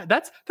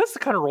 That's the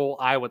kind of role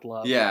I would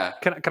love. Yeah.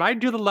 Can I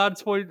do the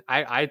loud voice?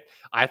 I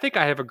think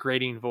I have a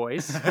grating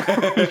voice.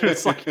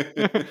 It's like,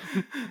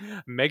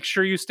 make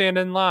sure you stand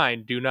in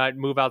line. Do not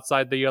move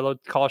outside the yellow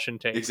caution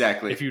tape.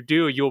 Exactly. If you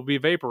do, you'll be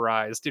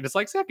vaporized. And it's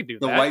like, I can do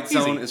that. The white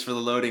zone is for the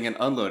loading and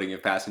unloading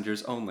of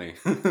passengers only.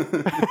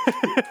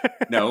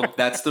 No,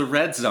 that's the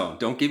red zone.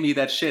 Don't give me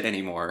that shit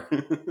anymore.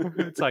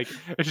 It's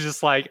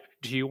just like,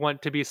 do you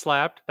want to be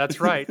slapped? That's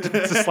right.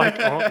 It's just like,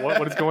 oh,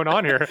 what is going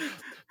on here?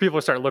 People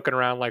start looking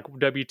around like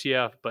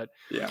WTF, but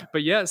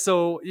yeah.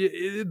 So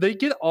they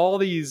get all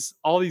these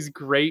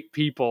great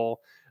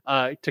people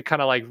to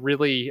kind of like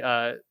really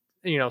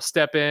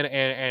step in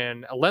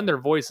and lend their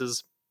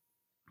voices.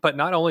 But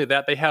not only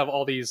that, they have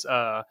all these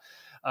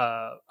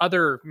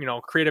other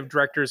creative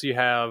directors. You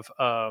have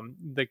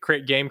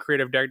the game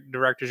creative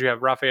directors. You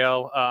have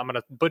Raphael. I'm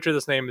gonna butcher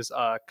this name. Is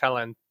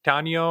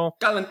Galantano.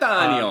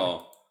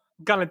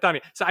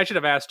 So I should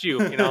have asked you.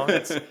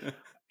 It's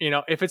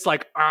if it's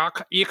like I'm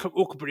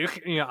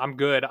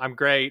good. I'm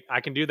great. I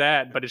can do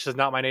that. But it's just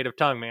not my native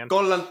tongue, man.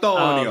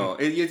 Colantonio.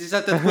 You just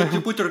have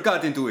to put your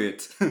gut into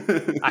it.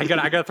 I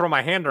gotta throw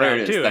my hand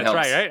around too. That's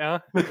right,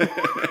 right?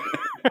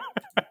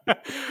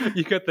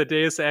 You got the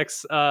Deus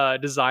Ex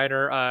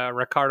designer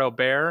Ricardo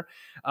Bear,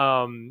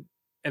 and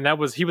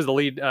he was the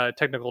lead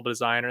technical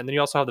designer, and then you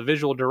also have the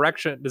visual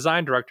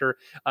design director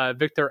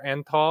Victor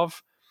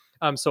Antov.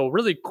 So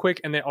really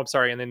quick, and then I'm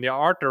sorry, and then the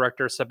art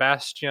director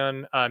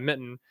Sebastian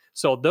Mitten.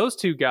 So those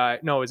two guys,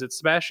 no, is it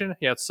Sebastian?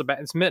 Yeah,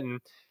 it's Mitten.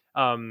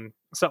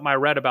 Something I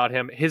read about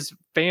him. His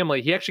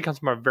family, he actually comes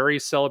from a very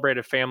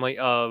celebrated family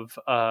of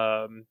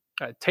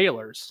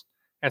tailors.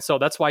 And so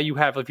that's why you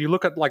have, if you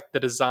look at like the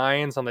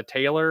designs on the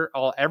tailor,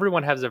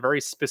 everyone has a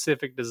very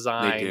specific They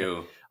design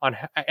do.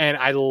 and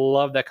I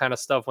love that kind of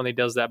stuff when they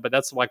does that. But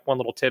that's like one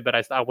little tidbit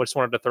I just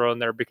wanted to throw in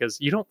there because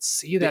you don't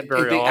see that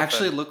very They often.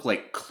 actually look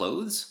like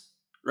clothes,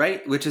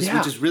 right? Which Yeah.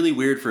 is really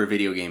weird for a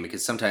video game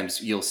because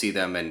sometimes you'll see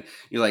them and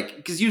you're like,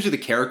 because usually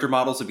the character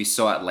models would be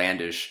so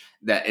outlandish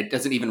that it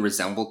doesn't even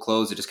resemble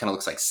clothes. It just kind of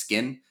looks like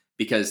skin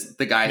because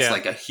the guy's Yeah.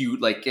 like a huge,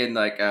 like in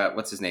like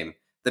what's his name,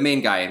 the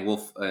main guy in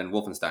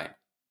Wolfenstein.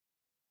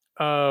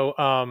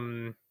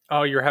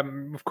 Oh, you're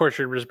having, of course,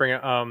 you're just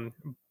bringing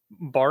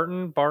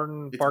Barton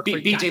It's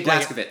Barkley. BJ God dang it.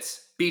 Blazkowicz.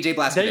 BJ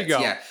Blazkowicz. There you go.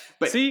 Yeah,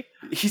 but See,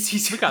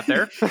 he's we got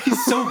there.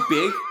 He's so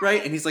big,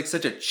 right? And he's like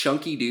such a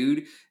chunky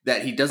dude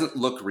that he doesn't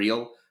look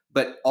real.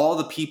 But all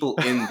the people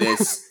in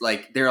this,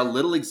 like, they're a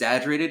little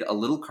exaggerated, a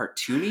little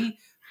cartoony,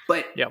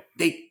 but Yep.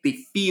 they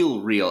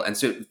feel real, and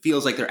so it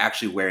feels like they're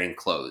actually wearing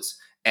clothes.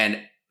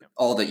 And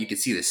all that, you can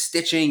see the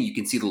stitching, you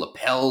can see the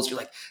lapels. You're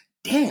like,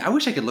 dang, I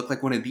wish I could look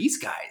like one of these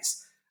guys.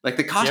 Like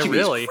the costume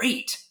really. is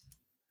great.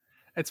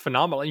 It's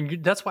phenomenal.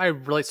 And that's why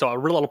so a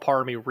real little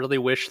part of me really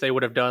wish they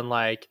would have done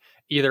like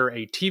either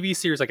a TV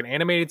series, like an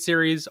animated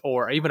series,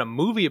 or even a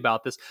movie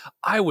about this.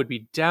 I would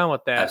be down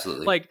with that.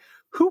 Absolutely. Like,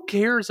 who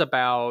cares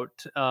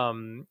about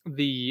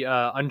the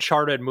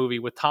Uncharted movie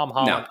with Tom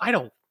Holland?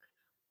 No.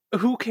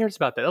 Who cares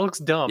about that? It looks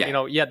dumb.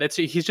 Yeah.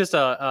 He's just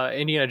a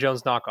Indiana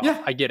Jones knockoff.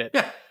 Yeah. I get it.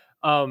 Yeah.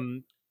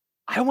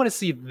 I want to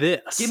see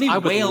this. Give me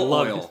whale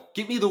oil. To...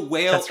 Give me the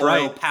whale That's oil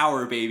right.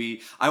 power,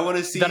 baby. I want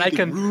to see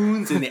the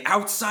runes and the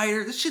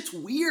outsider. This shit's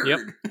weird. Yep.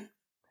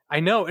 I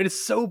know, it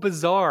is so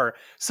bizarre.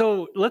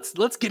 So let's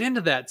get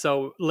into that.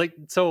 So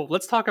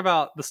let's talk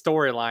about the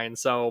storyline.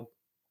 So,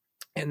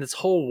 and this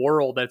whole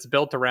world that's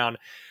built around.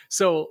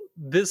 So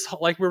this,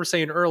 like we were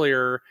saying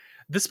earlier,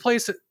 this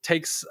place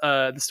takes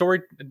the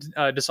story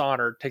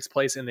Dishonored takes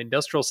place in the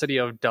industrial city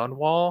of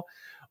Dunwall,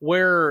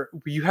 where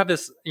you have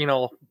this,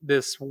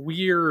 this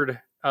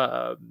weird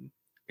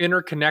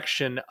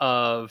interconnection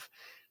of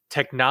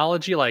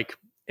technology, like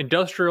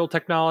industrial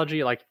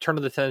technology, like turn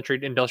of the century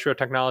industrial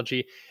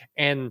technology,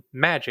 and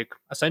magic,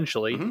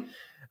 essentially.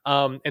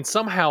 Mm-hmm. And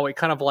somehow it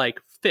kind of like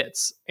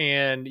fits,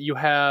 and you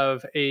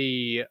have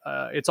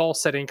it's all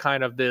set in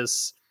kind of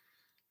this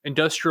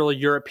industrial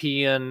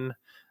European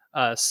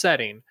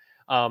setting.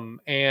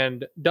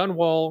 And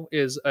Dunwall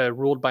is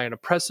ruled by an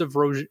oppressive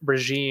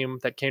regime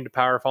that came to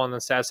power following the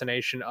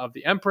assassination of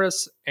the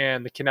Empress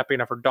and the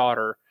kidnapping of her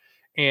daughter.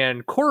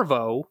 And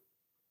Corvo,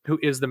 who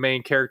is the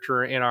main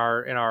character in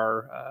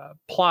our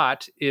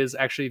plot, is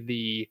actually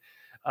the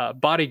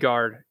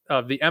bodyguard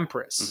of the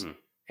Empress. Mm-hmm.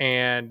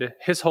 And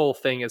his whole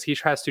thing is he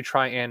tries to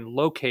try and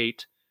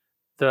locate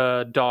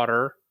the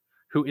daughter,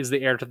 who is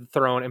the heir to the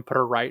throne, and put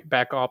her right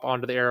back up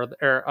onto the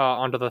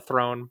onto the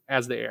throne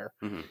as the heir.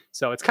 Mm-hmm.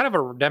 So it's kind of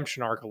a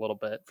redemption arc a little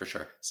bit, for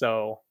sure.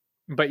 So,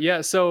 but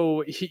yeah,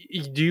 so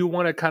do you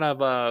want to kind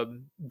of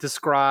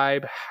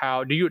describe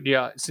how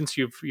since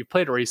you've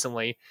played it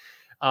recently,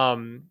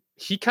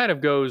 he kind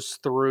of goes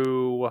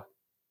through.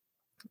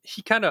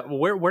 He kind of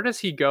where does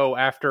he go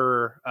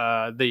after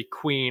the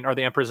queen or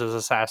the empress is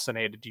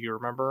assassinated? Do you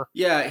remember?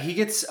 Yeah, he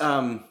gets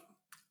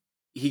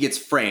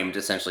framed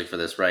essentially for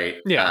this, right?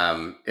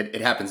 Yeah.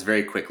 It happens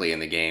very quickly in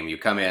the game. You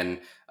come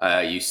in,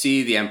 you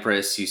see the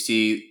Empress, you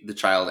see the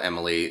child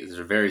Emily. There's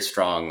a very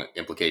strong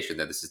implication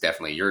that this is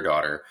definitely your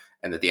daughter,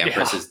 and that the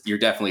Empress you're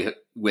definitely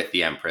with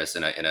the Empress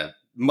in a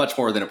much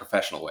more than a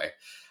professional way.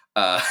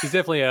 He's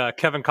definitely a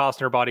Kevin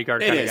Costner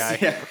bodyguard kind of guy.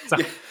 Yeah. So,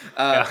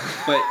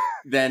 But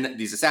then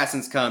these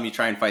assassins come, you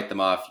try and fight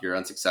them off, you're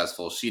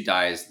unsuccessful, she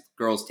dies,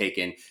 girl's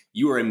taken,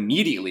 you are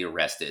immediately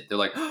arrested. They're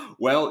like,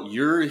 well,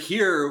 you're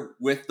here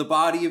with the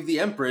body of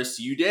the Empress,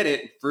 you did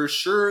it. For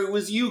sure it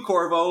was you,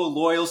 Corvo,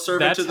 loyal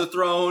servant to the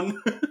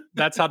throne.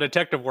 That's how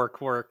detective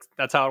work works.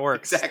 That's how it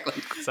works. Exactly.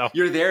 So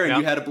you're there and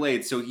you had a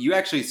blade. So you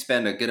actually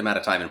spend a good amount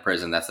of time in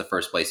prison. That's the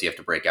first place you have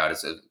to break out,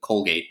 is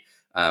Colgate,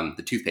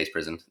 the toothpaste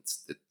prison.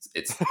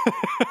 It's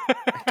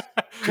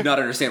could not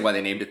understand why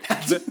they named it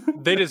that.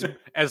 They just,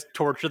 as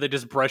torture, they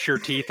just brush your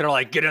teeth. They're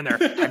like, "Get in there.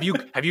 Have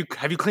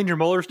you cleaned your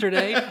molars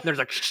today?" And there's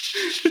like,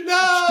 "Shh,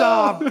 no!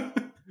 Stop!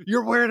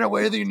 You're wearing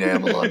away the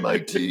enamel on my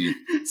teeth.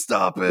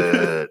 Stop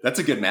it." That's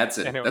a good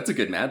Madsen. Anyway. That's a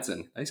good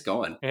Madsen. Nice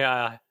going.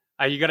 Yeah.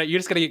 You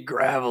just gotta get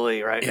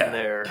gravelly right in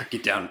there.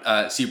 Get down.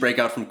 So you break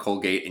out from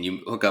Colgate and you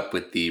hook up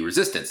with the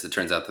Resistance. It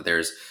turns out that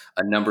there's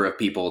a number of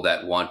people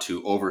that want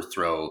to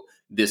overthrow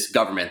this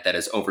government that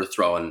has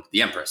overthrown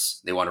the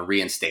Empress. They want to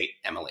reinstate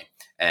Emily,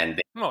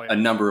 and a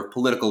number of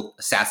political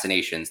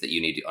assassinations that you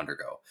need to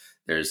undergo.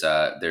 There's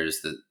a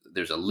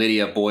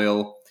Lydia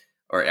Boyle,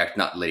 or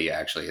not Lydia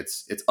actually.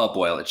 It's a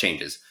Boyle. It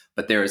changes,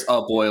 but there's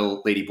a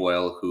Boyle, Lady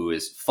Boyle, who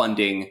is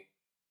funding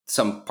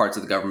some parts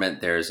of the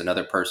government. There's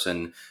another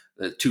person,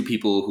 two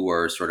people who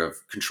are sort of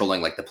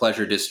controlling like the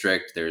pleasure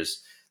district.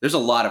 There's there's a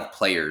lot of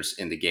players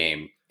in the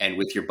game, and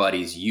with your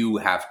buddies, you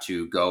have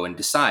to go and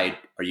decide: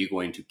 are you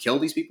going to kill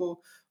these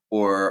people,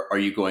 or are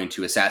you going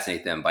to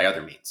assassinate them by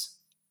other means?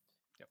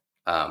 Yep.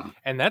 Um,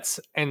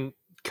 and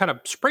kind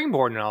of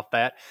springboarding off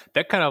that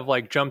kind of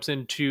like jumps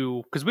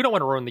into, because we don't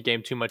want to ruin the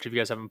game too much if you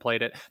guys haven't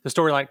played it, the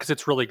storyline, because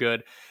it's really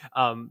good.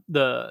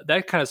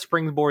 That kind of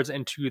springboards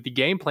into the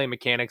gameplay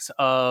mechanics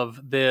of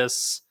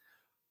this.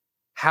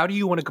 How do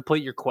you want to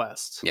complete your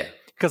quest? Yeah.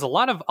 Because a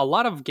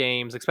lot of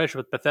games, especially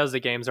with Bethesda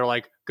games, are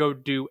like, go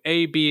do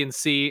A, B, and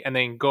C, and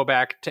then go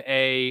back to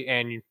A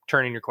and you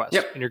turn in your quest,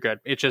 Yep. and you're good.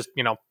 It's just,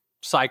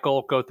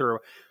 cycle, go through.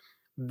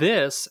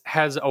 This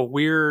has a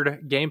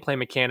weird gameplay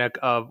mechanic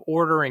of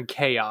order and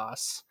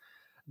chaos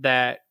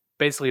that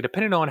basically,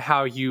 depending on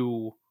how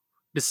you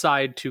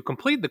decide to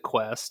complete the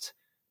quest,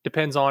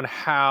 depends on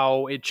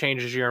how it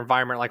changes your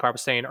environment, like I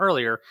was saying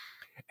earlier.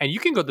 And you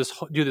can do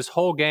this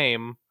whole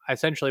game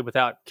essentially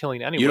without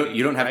killing anyone.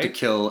 You don't have right? to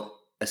kill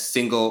a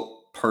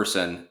single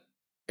person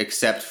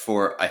except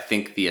for, I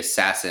think, the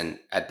assassin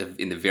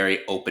in the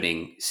very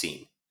opening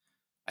scene.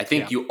 I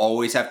think you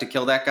always have to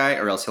kill that guy,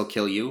 or else he'll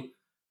kill you.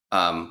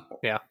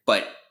 Yeah.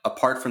 But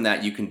apart from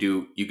that, you can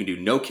do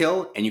no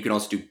kill, and you can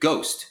also do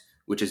ghost,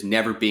 which is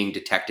never being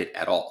detected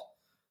at all.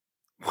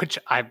 Which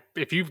I don't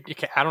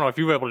know if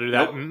you were able to do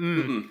that.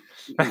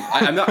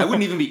 Nope. I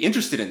wouldn't even be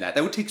interested in that.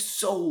 That would take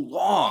so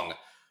long.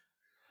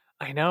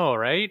 I know,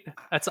 right?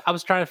 I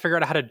was trying to figure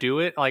out how to do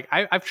it. Like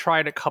I've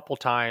tried a couple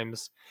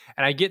times,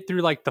 and I get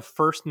through like the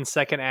first and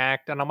second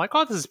act, and I'm like,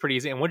 oh, this is pretty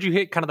easy. And once you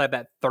hit kind of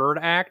that third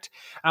act,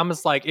 I'm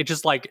just like,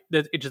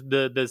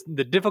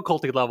 the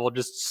difficulty level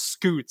just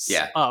scoots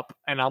up,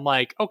 and I'm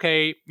like,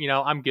 okay,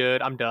 I'm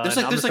good, I'm done.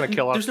 I'm just gonna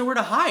kill him. There's nowhere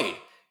to hide.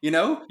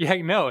 Yeah,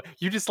 no.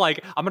 You just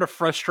like, I'm gonna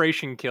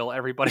frustration kill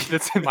everybody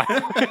that's in my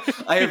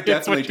I have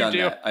definitely done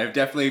that. I have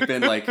definitely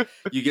been like,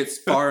 you get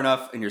far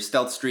enough in your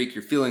stealth streak,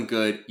 you're feeling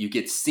good, you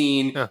get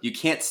seen, you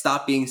can't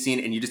stop being seen,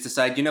 and you just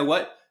decide, you know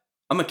what?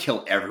 I'm gonna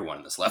kill everyone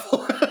in this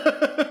level.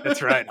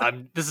 That's right.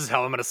 This is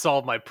how I'm gonna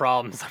solve my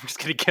problems. I'm just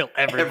gonna kill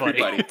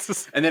everybody.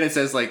 And then it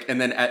says like,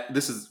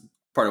 this is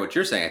part of what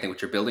you're saying. I think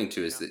what you're building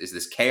to is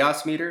this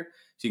chaos meter.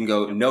 So you can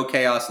go no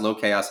chaos, low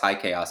chaos, high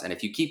chaos, and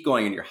if you keep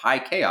going in your high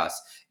chaos,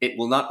 it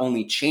will not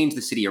only change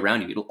the city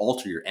around you, it'll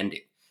alter your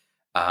ending.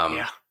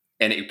 And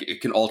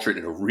it can alter it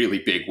in a really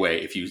big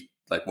way if you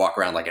like walk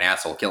around like an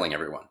asshole killing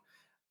everyone.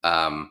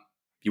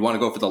 You want to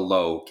go for the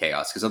low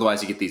chaos, because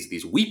otherwise you get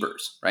these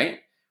weepers, right?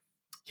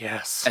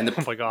 Yes. And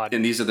oh my god.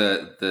 And these are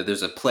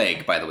there's a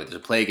plague, by the way. There's a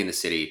plague in the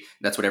city.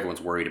 That's what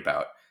everyone's worried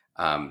about.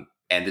 And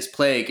this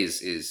plague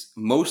is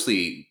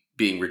mostly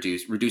being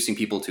reducing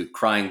people to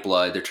crying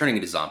blood. They're turning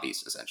into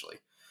zombies, essentially.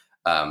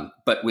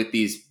 But with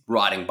these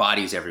rotting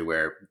bodies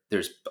everywhere,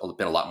 there's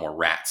been a lot more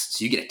rats.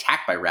 So you get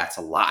attacked by rats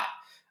a lot,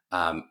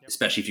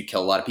 especially if you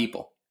kill a lot of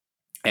people.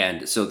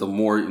 And so the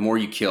more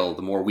you kill,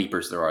 the more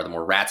weepers there are, the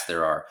more rats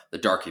there are, the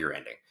darker your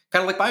ending.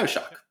 Kind of like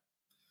BioShock.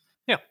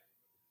 Yeah.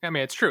 I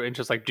mean, it's true. It's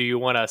just like, do you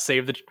want to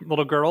save the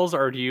little girls,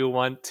 or do you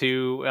want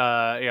to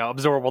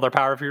absorb all their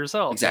power for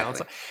yourself?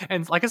 Exactly.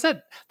 And like I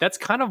said, that's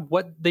kind of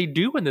what they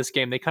do in this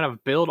game. They kind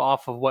of build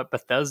off of what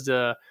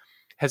Bethesda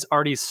has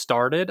already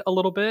started a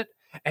little bit.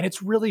 And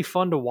it's really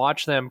fun to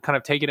watch them kind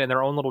of take it in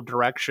their own little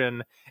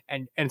direction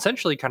and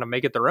essentially kind of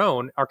make it their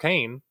own.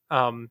 Arcane.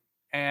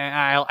 And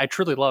I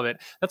truly love it.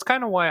 That's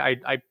kind of why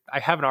I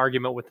have an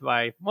argument with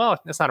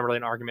it's not really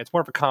an argument. It's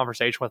more of a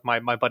conversation with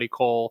my buddy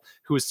Cole,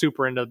 who is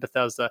super into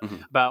Bethesda,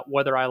 about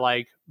whether I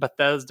like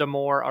Bethesda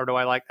more, or do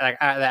I like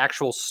the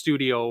actual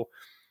studio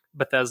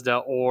Bethesda,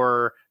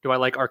 or do I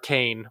like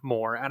Arcane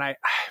more? And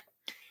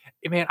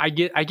I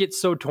get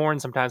so torn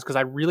sometimes, because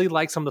I really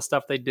like some of the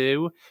stuff they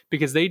do,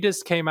 because they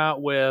just came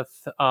out with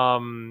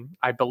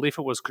I believe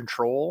it was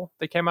Control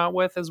they came out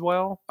with as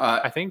well.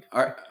 I think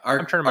I'm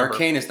trying to remember.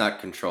 Arcane is not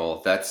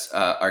Control. That's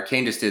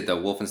Arcane just did the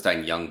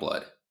Wolfenstein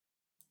Youngblood.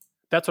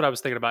 That's what I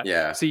was thinking about.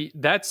 Yeah. See,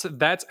 that's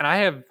and I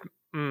have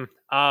that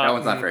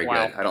one's not very good.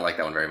 I don't like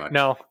that one very much.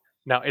 No,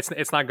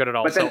 it's not good at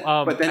all.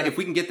 But then if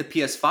we can get the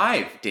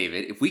PS5,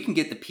 David, if we can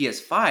get the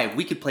PS5,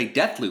 we could play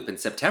Deathloop in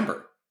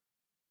September.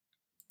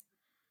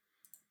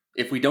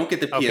 If we don't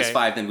get the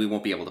PS5, then we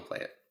won't be able to play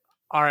it.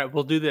 All right,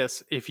 we'll do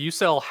this. If you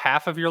sell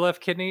half of your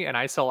left kidney and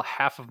I sell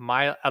half of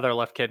my other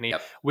left kidney,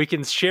 we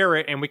can share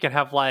it, and we can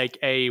have like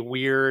a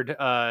weird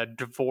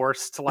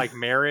divorced like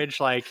marriage.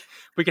 Like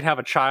we can have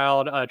a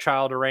child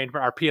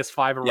arrangement, our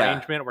PS5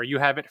 arrangement, where you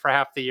have it for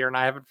half the year and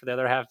I have it for the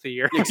other half of the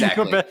year.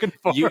 Exactly. You go back and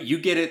forth. You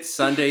get it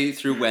Sunday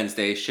through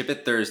Wednesday, ship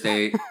it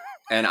Thursday,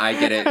 and I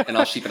get it and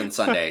I'll ship it on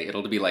Sunday.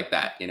 It'll be like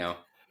that,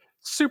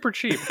 Super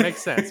cheap.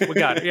 Makes sense. We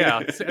got it. Yeah,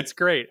 it's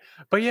great.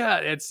 But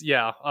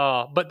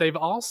but they've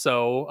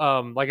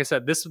also, like I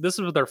said, this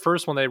was their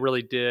first one they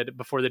really did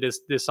before they did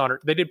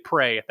Dishonored. They did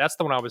Prey. That's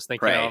the one I was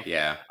thinking of.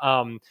 Yeah.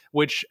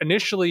 Which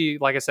initially,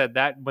 like I said,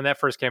 that when that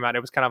first came out,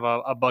 it was kind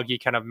of a buggy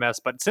kind of mess.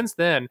 But since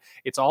then,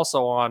 it's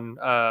also on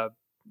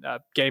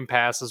Game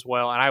Pass as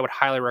well, and I would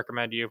highly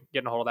recommend you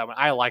getting a hold of that one.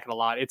 I like it a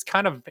lot. It's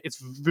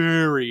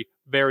very,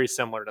 very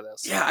similar to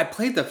this. Yeah, I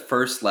played the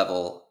first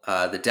level,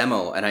 the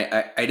demo, and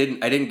I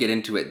didn't get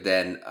into it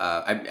then.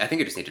 I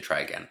think I just need to try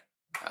again.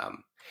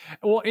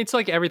 Well, it's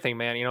like everything,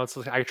 man. It's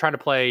like I tried to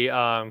play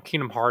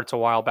Kingdom Hearts a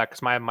while back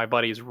because my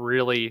buddy's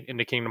really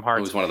into Kingdom Hearts.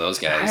 It was one of those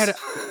guys.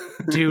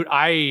 Dude,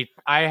 I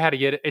had to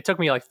get it. It took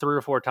me like 3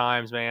 or 4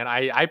 times, man.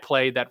 I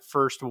played that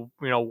first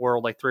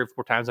world like 3 or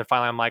 4 times, and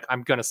finally I'm like,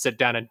 I'm gonna sit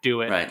down and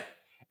do it. Right.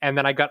 And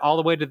then I got all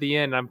the way to the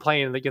end, and I'm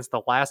playing against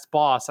the last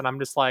boss, and I'm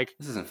just like,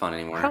 this isn't fun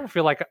anymore. I don't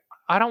feel like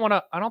I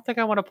don't think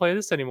I want to play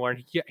this anymore.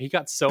 And he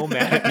got so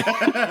mad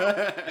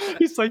at me.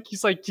 he's like, you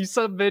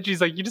son of a bitch.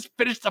 He's like, you just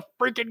finished the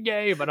freaking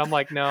game. And I'm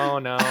like,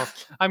 no,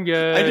 I'm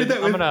good. I did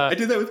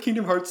that with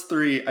Kingdom Hearts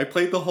 3. I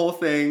played the whole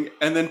thing,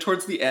 and then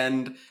towards the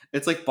end,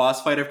 it's like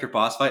boss fight after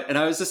boss fight. And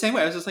I was the same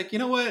way. I was just like, you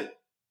know what?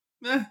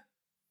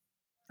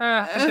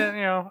 I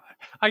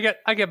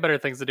get better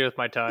things to do with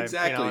my time.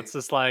 Exactly. It's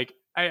just like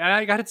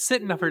I got it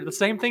sitting up here. The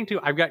same thing too.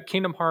 I've got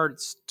Kingdom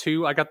Hearts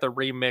 2. I got the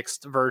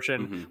remixed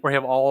version where I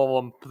have all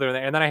of them put there,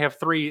 and then I have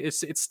 3.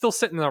 It's still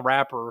sitting in the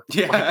wrapper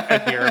in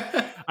here,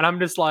 and I'm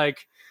just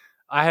like,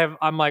 I'm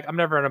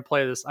never gonna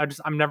play this.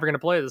 I'm never gonna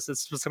play this.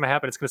 It's just gonna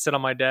happen. It's gonna sit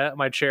on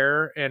my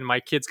chair, and my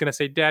kid's gonna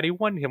say, "Daddy,"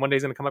 one day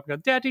he's gonna come up and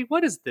go, "Daddy,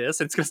 what is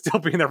this?" And it's gonna still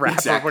be in the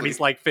wrapper when he's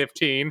like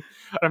 15.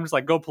 And I'm just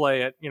like, go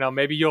play it.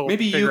 Maybe you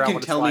can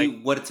tell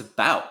me what it's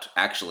about.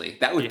 Actually,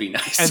 that would be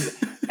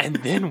nice. And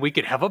then we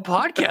could have a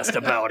podcast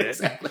about it.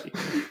 Exactly.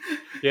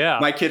 Yeah.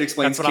 My kid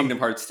explains Kingdom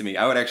Hearts to me.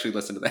 I would actually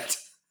listen to that.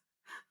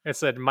 I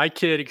said, my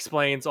kid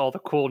explains all the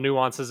cool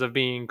nuances of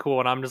being cool,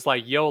 and I'm just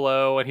like,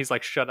 YOLO, and he's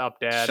like, shut up,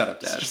 Dad. Shut up,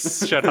 Dad.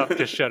 Shut up,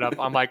 just shut up.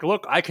 I'm like,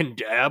 look, I can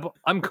dab.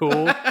 I'm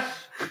cool.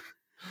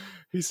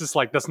 He's just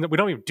like, we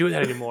don't even do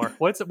that anymore.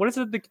 What is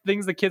it the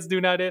things the kids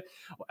do nowadays?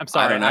 I'm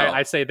sorry,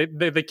 I say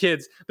the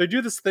kids, they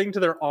do this thing to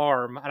their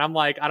arm, and I'm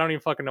like, I don't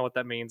even fucking know what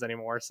that means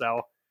anymore.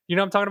 So, you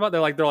know what I'm talking about?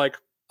 They're like,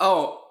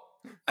 oh,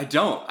 I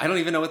don't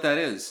even know what that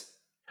is.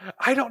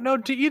 I don't know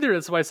either.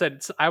 That's why I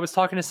said, I was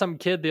talking to some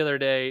kid the other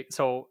day,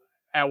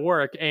 at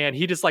work, and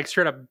he just like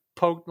straight up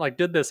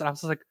did this, and I was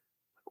just like,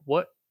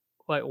 what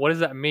does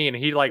that mean?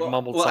 And he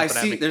mumbled something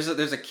at me.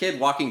 There's a kid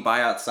walking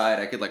by outside.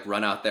 I could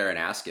run out there and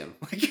ask him,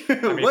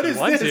 what is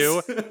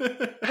this?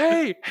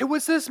 hey,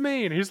 what's this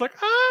mean? He's like,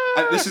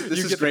 this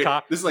is great.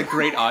 This is like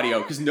great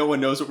audio because no one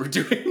knows what we're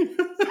doing.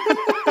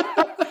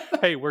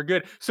 Hey, we're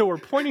good. So we're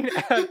pointing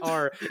at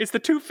it's the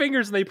 2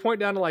 fingers, and they point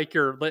down to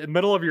your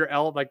middle of your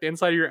elbow, like the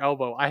inside of your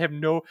elbow.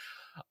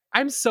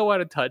 I'm so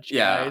out of touch,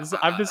 guys.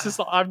 I'm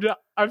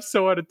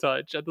so out of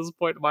touch at this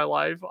point in my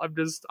life. I'm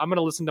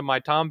gonna listen to my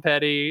Tom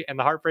Petty and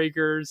the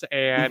Heartbreakers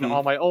and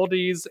all my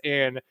oldies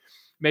and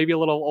maybe a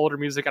little older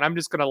music, and I'm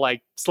just gonna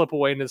slip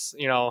away in this,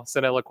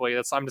 soliloquy.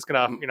 I'm just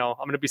gonna, I'm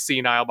gonna be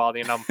senile by the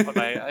end of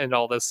and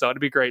all this. So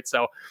it'd be great.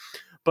 So,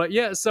 but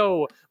yeah.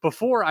 So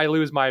before I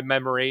lose my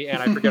memory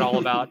and I forget all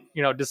about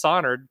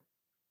Dishonored,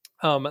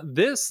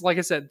 this, like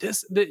I said,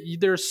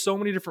 there's so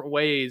many different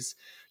ways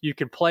you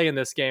can play in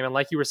this game, and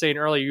like you were saying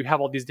earlier, you have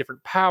all these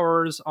different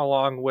powers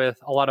along with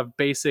a lot of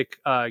basic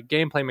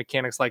gameplay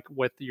mechanics, like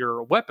with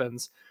your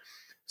weapons.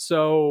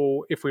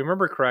 So if we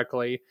remember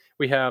correctly,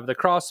 we have the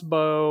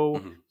crossbow,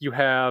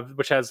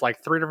 which has 3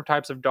 different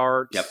types of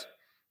darts. Yep.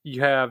 You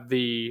have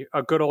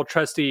a good old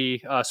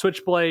trusty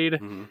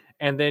switchblade,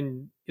 and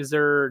then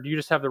do you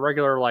just have the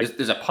regular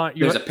there's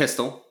a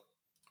pistol.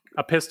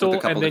 A pistol,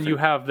 and then you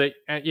have the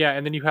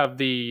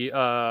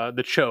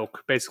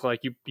choke, basically,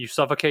 you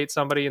suffocate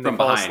somebody and they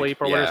fall asleep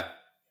or whatever.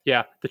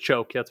 Yeah, the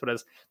choke, that's what it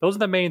is. Those are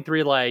the main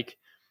 3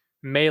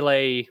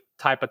 melee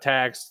type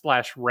attacks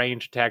 /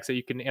 range attacks that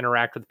you can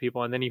interact with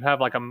people, and then you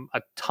have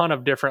a ton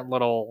of different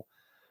little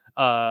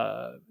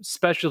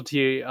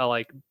specialty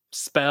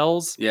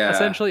spells,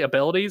 essentially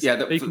abilities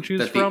that you can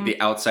choose from.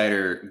 The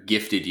Outsider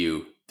gifted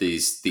you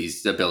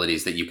these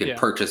abilities that you can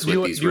purchase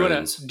with these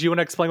runes. Do you want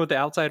to explain what the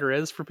Outsider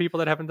is for people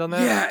that haven't done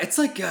that? Yeah, it's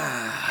like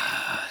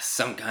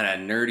some kind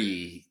of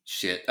nerdy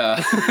shit.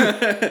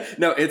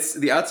 No, it's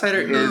the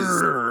Outsider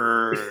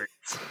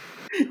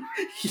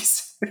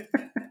is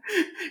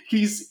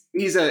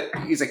he's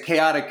a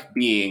chaotic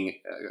being,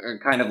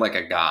 kind of like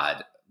a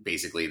god,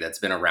 basically, that's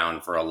been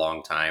around for a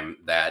long time,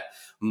 that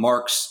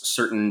marks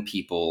certain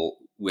people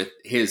with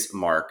his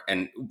mark,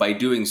 and by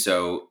doing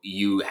so,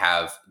 you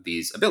have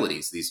these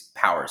abilities, these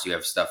powers. You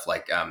have stuff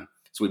like, so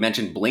we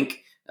mentioned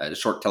Blink,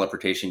 short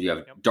teleportation. You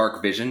have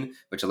Dark Vision,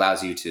 which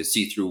allows you to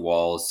see through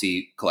walls,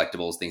 see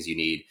collectibles, things you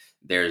need.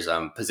 There's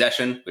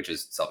Possession, which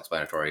is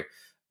self-explanatory.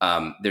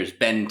 There's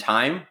Bend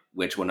Time,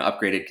 which when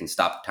upgraded can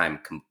stop time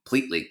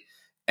completely.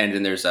 And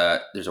then there's a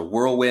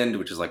Whirlwind,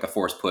 which is like a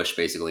force push,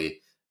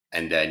 basically.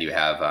 And then you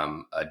have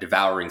a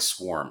Devouring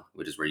Swarm,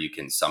 which is where you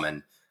can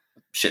summon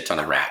shit ton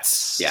of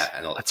rats. Yeah,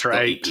 and that's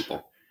right. Eat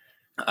people.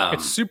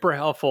 It's super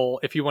helpful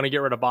if you want to get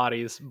rid of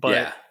bodies,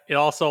 but it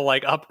also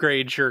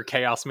upgrades your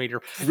chaos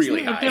meter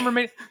really high.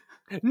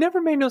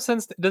 Never made no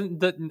sense.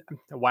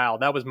 Wow,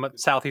 that was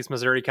Southeast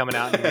Missouri coming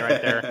out in me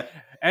right there,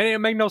 and it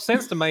made no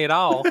sense to me at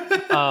all.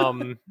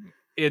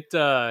 it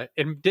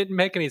didn't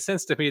make any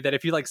sense to me that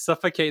if you like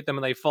suffocate them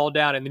and they fall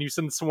down and then you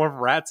send a swarm of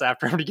rats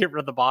after them to get rid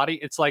of the body,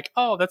 it's like,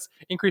 oh, that's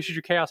increases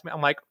your chaos.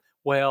 I'm like,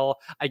 well,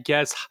 I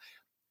guess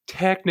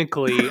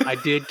technically I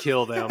did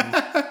kill them.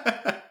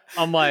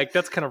 I'm like,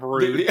 that's kind of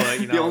rude,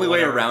 but the only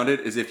way around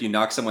it is if you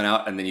knock someone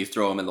out and then you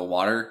throw them in the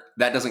water.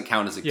 That doesn't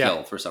count as a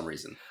kill for some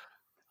reason.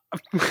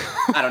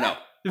 I don't know.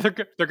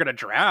 They're gonna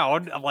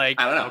drown. I'm like,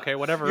 I don't know. Okay,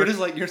 whatever. You're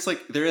just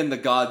like they're in the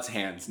gods'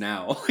 hands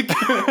now.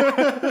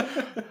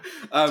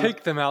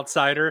 Take them,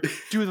 outsider.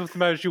 Do with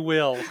them as you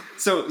will.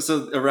 So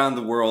around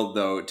the world,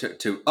 though,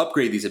 to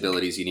upgrade these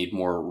abilities, you need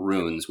more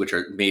runes, which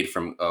are made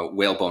from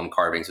whalebone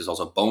carvings. There's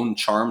also bone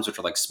charms, which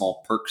are like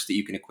small perks that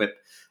you can equip.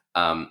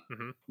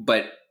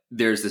 But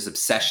there's this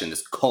obsession,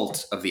 this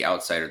cult of the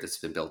outsider that's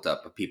been built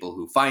up of people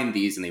who find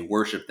these and they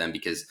worship them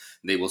because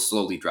they will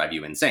slowly drive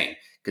you insane.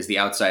 Because the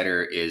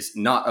outsider is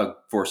not a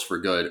force for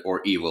good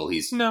or evil.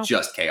 He's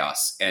just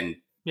chaos. And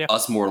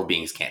us mortal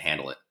beings can't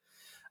handle it.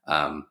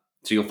 So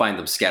you'll find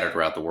them scattered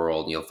throughout the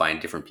world. And you'll find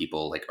different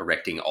people like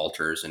erecting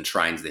altars and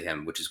shrines to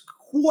him, which is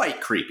quite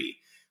creepy.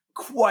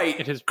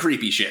 It is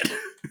creepy shit.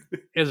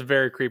 It's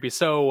very creepy.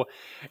 So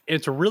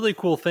it's a really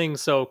cool thing.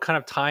 So kind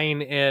of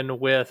tying in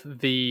with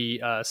the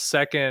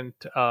second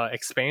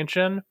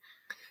expansion,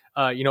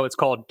 it's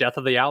called Death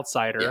of the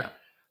Outsider. Yeah.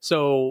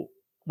 So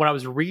when I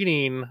was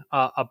reading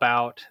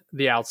about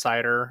the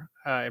outsider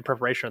in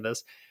preparation of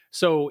this,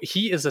 so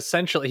he's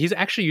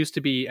actually used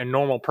to be a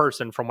normal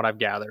person from what I've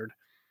gathered.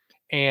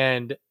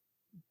 And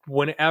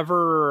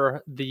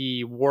whenever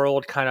the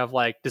world kind of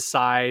like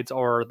decides,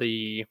 or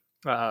the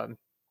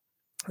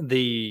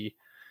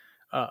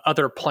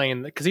other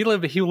plane, because he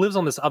lives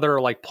on this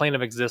other like plane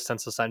of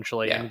existence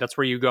essentially, and that's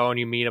where you go and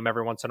you meet him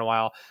every once in a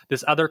while.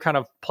 This other kind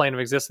of plane of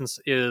existence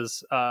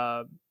is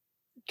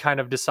kind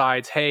of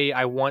decides, hey,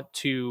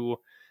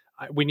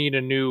 we need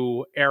a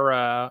new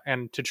era,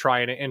 and to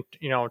try to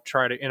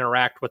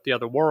interact with the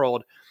other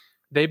world.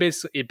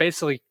 It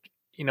basically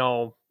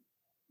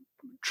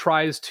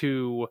tries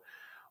to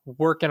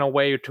work in a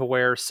way to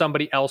where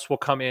somebody else will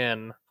come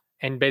in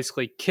and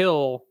basically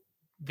kill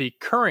the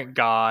current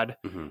god,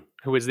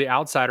 who is the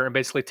outsider, and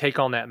basically take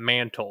on that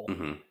mantle.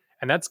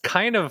 And that's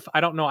kind of,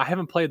 I don't know, I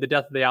haven't played the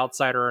Death of the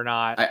Outsider or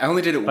not. I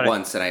only did it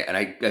once, and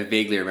I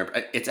vaguely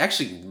remember. It's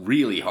actually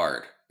really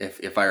hard,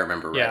 if I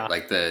remember right. Yeah.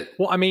 Like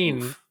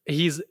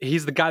he's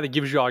the guy that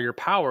gives you all your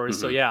powers.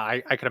 So yeah,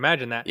 I can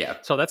imagine that. Yeah.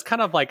 So that's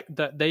kind of like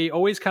they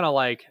always kind of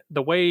like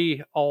the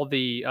way all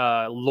the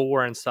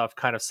lore and stuff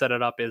kind of set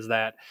it up is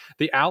that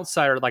the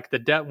outsider, like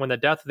when the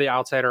death of the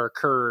outsider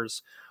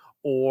occurs,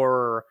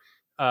 or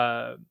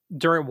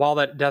while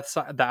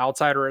the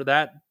outsider,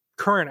 that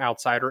current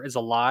outsider is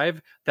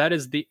alive, that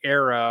is the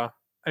era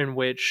in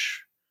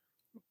which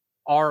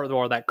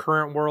that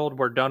current world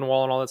where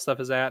Dunwall and all that stuff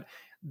is at.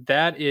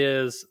 That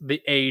is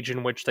the age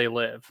in which they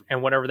live.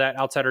 And whenever that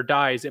outsider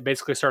dies, it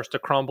basically starts to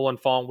crumble and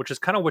fall, which is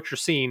kind of what you're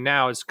seeing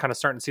now, is kind of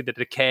starting to see the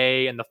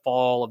decay and the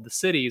fall of the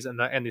cities and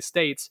the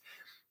states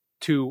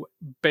to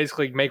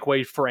basically make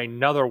way for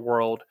another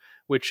world,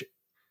 which,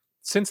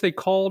 since they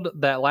called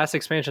that last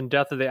expansion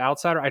Death of the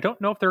Outsider, I don't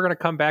know if they're going to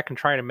come back and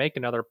try to make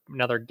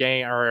another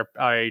game or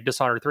a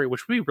Dishonored 3,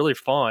 which would be really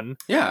fun.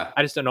 Yeah.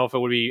 I don't know if it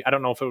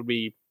would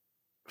be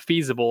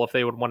feasible if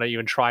they would want to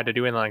even try to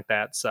do anything like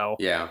that. So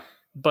yeah.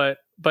 But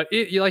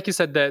like you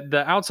said,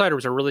 the outsider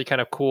was a really kind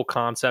of cool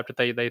concept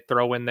that they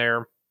throw in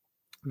there,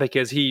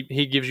 because he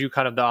gives you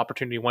kind of the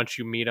opportunity once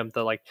you meet him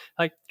to like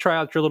try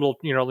out your little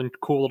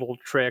cool little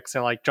tricks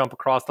and like jump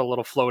across the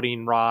little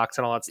floating rocks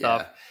and all that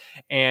stuff.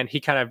 Yeah. And he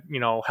kind of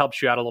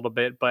helps you out a little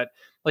bit. But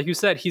like you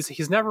said,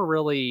 he's never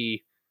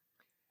really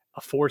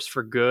a force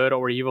for good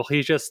or evil.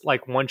 He just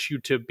like wants you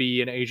to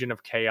be an agent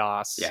of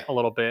chaos a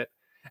little bit.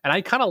 And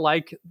I kind of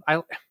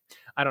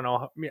I don't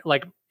know,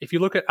 like if you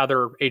look at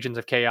other agents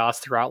of chaos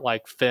throughout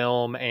like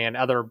film and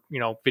other,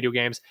 video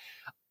games,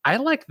 I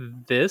like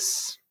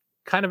this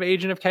kind of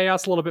agent of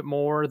chaos a little bit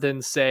more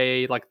than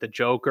say like the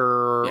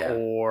Joker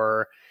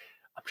or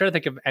I'm trying to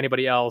think of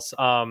anybody else.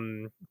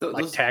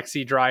 Like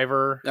Taxi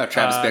Driver. Oh,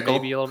 Travis Bickle.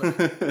 Maybe a little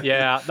bit.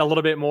 Yeah, a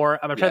little bit more.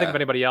 I'm trying to think of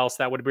anybody else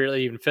that would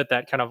really even fit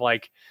that kind of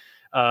like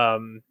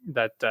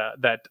that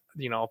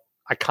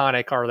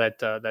iconic or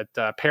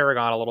that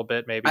paragon a little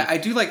bit maybe. I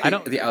do like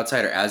the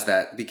outsider as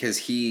that, because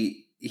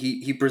he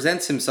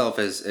presents himself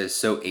as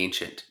so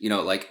ancient.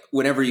 Like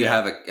whenever you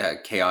have a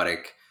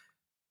chaotic,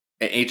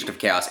 an agent of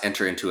chaos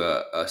enter into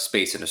a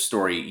space in a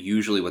story,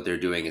 usually what they're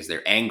doing is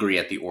they're angry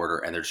at the order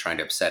and they're trying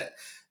to upset it.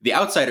 The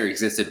outsider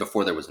existed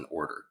before there was an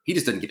order. He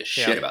just doesn't give a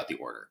shit about the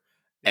order.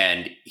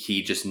 And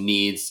he just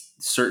needs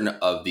certain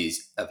of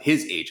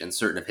his agents,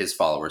 certain of his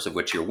followers, of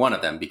which you're one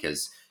of them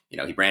because,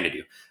 he branded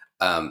you,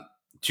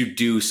 to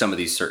do some of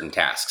these certain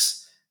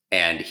tasks.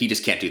 And he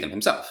just can't do them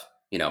himself,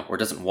 or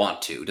doesn't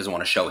want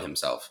to show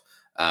himself.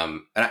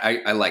 And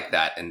I like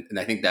that. And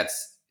I think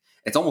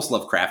it's almost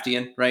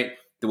Lovecraftian, right?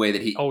 The way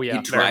that he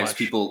drives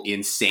people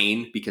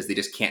insane because they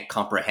just can't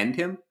comprehend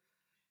him.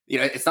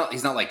 He's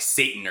not like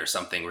Satan or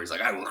something where he's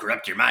like, I will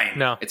corrupt your mind.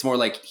 No. It's more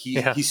like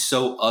he's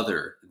so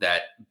other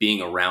that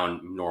being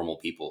around normal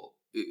people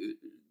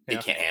they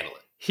can't handle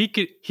it. He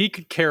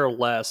could care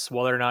less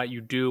whether or not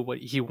you do what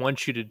he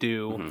wants you to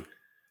do.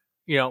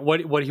 You know what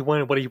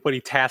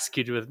he tasks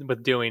you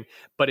with doing.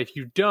 But if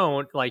you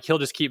don't, like, he'll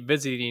just keep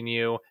visiting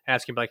you,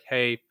 asking like,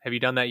 "Hey, have you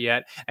done that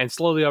yet?" And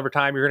slowly over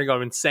time, you're gonna go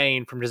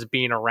insane from just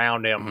being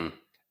around him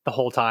the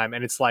whole time.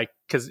 And it's like,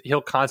 because he'll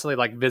constantly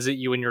like visit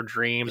you in your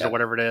dreams or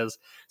whatever it is.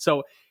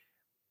 So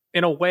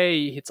in a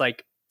way, it's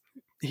like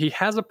he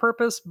has a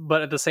purpose,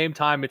 but at the same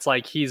time, it's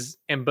like he's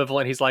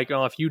ambivalent. He's like,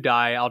 "Oh, if you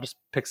die, I'll just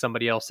pick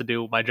somebody else to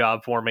do my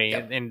job for me,"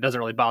 and it doesn't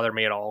really bother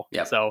me at all.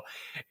 So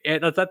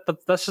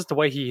that's just the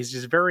way he's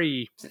just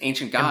very. It's an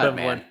ancient god,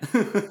 ambivalent.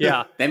 Man.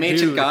 Yeah, them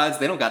ancient gods,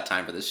 they don't got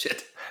time for this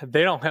shit.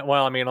 They don't.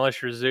 Well, I mean,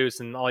 unless you're Zeus,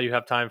 and all you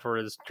have time for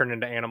is turning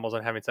into animals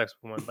and having sex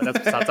with women.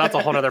 But that's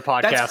a whole other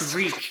podcast. That's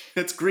Greek.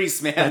 That's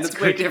Greece, man. That's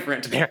way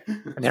different.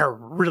 They're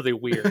really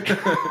weird.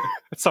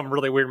 It's some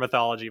really weird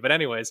mythology. But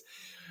anyways,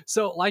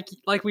 so like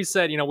we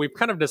said, you know, we've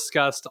kind of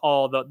discussed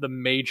all the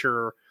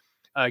major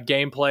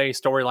gameplay,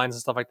 storylines, and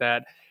stuff like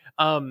that.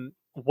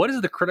 What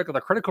is the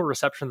critical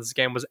reception of this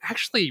game was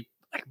actually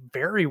like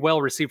very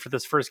well received for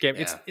this first game.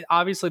 It's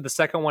obviously the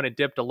second one, it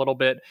dipped a little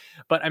bit,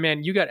 but I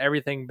mean, you got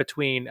everything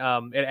between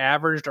it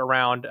averaged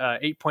around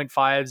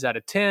 8.5s out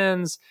of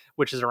 10s,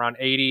 which is around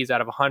 80s out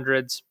of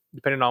 100s,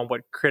 depending on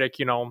what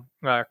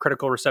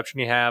critical reception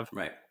you have.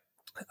 Right.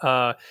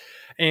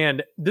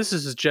 And this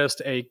is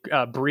just a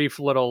brief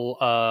little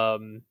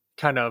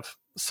kind of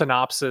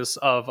synopsis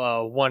of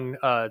one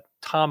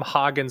Tom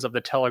Hoggins of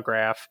the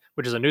Telegraph,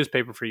 which is a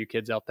newspaper for you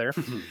kids out there,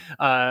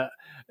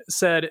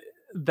 said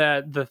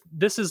that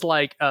this is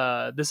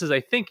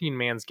a thinking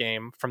man's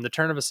game from the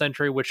turn of a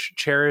century, which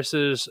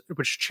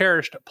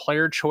cherished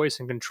player choice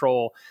and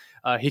control.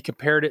 He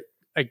comparing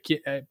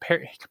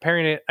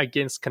it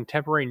against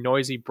contemporary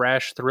noisy,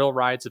 brash thrill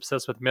rides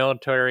obsessed with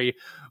military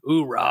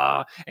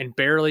oorah and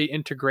barely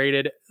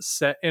integrated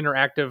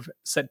interactive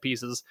set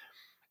pieces.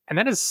 And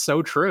that is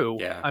so true.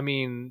 Yeah. I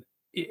mean,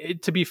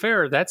 to be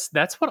fair, that's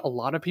what a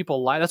lot of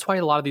people like. That's why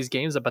a lot of these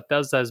games that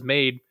Bethesda has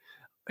made,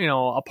 you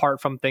know,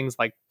 apart from things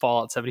like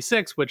Fallout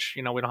 76, which,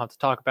 you know, we don't have to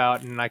talk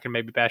about, and I can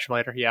maybe bash them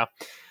later. Yeah,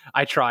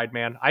 I tried,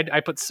 man. I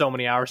put so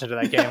many hours into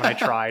that game, and I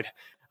tried.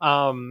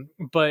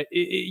 But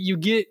you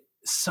get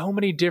so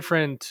many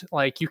different,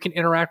 like, you can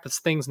interact with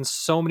things in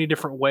so many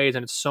different ways,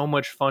 and it's so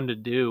much fun to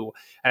do.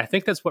 And I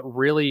think that's what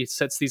really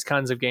sets these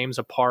kinds of games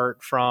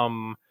apart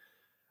from,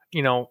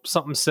 you know,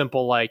 something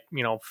simple like,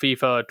 you know,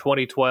 FIFA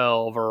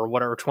 2012 or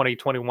whatever,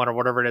 2021 or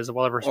whatever it is,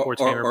 whatever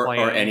sports game you're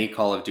playing. Or any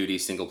Call of Duty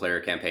single player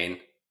campaign,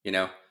 you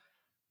know,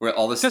 where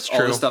all this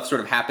stuff sort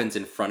of happens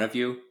in front of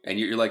you, and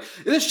you're like,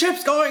 the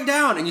ship's going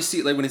down, and you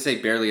see, like, when they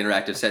say barely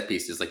interactive set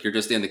pieces, like, you're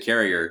just in the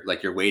carrier,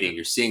 like, you're waiting,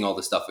 you're seeing all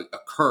this stuff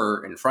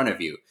occur in front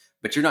of you,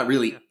 but you're not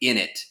really in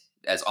it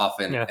as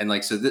often. And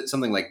like, so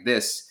something like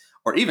this,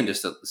 or even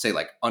just to say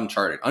like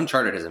Uncharted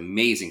has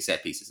amazing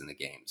set pieces in the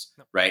games,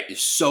 right?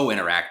 It's so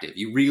interactive.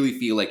 You really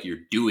feel like you're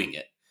doing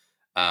it.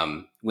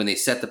 When they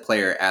set the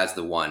player as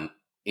the one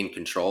in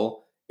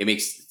control,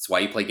 it's why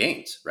you play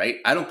games, right?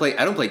 I don't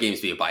play games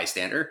to be a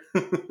bystander.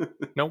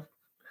 Nope,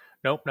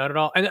 not at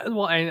all. And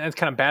it's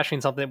kind of bashing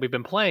something that we've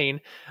been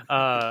playing,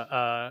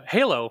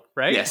 Halo,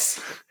 right?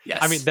 Yes.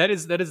 I mean, that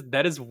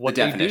is what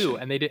they do,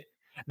 and they did.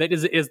 That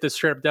is the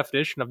straight up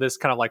definition of this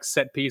kind of like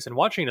set piece, and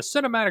watching a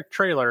cinematic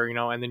trailer, you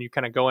know, and then you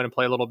kind of go in and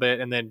play a little bit,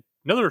 and then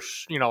another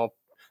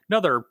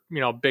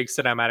big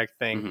cinematic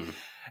thing.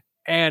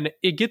 And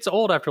it gets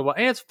old after a while,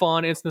 and it's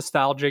fun, it's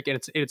nostalgic,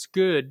 and it's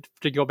good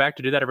to go back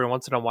to do that every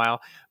once in a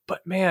while.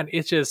 But man,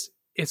 it's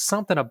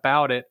something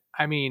about it.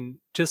 I mean,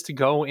 just to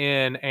go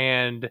in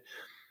and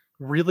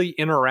really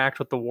interact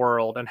with the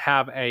world and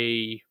have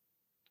an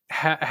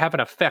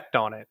effect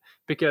on it,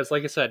 because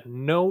like I said,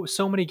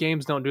 so many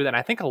games don't do that. And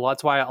I think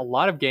that's why a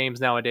lot of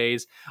games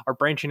nowadays are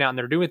branching out, and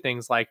they're doing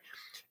things like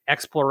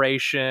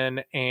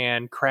exploration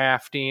and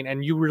crafting,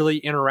 and you really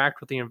interact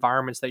with the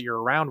environments that you're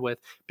around with,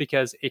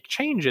 because it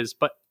changes,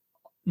 but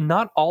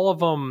not all of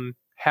them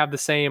have the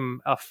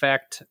same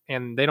effect,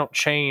 and they don't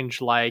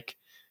change like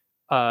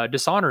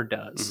Dishonored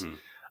does.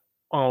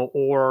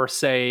 Or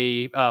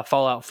say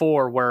Fallout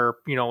 4, where,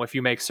 you know, if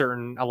you make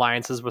certain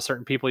alliances with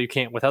certain people, you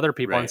can't with other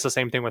people. Right. And it's the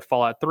same thing with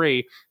Fallout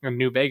 3 and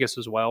New Vegas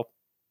as well,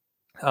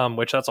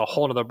 which that's a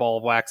whole other ball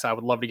of wax I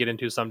would love to get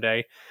into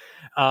someday.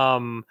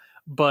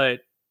 But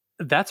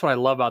that's what I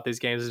love about these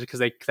games, is because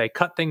they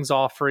cut things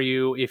off for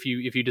you if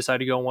you decide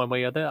to go one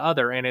way or the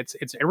other. And it's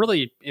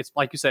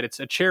like you said,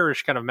 it's a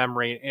cherished kind of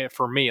memory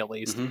for me, at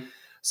least.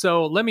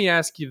 So let me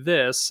ask you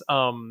this.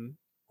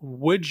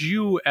 Would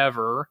you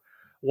ever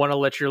want to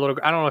let your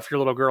I don't know if your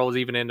little girl is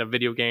even into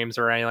video games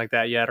or anything like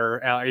that yet,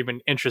 or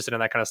even interested in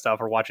that kind of stuff,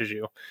 or watches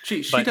you.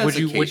 She does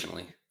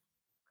occasionally.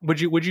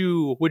 Would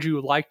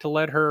you like to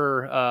let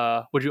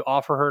her? Would you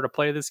offer her to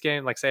play this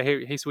game? Like, say,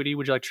 hey, sweetie,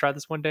 would you like to try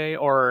this one day?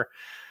 Or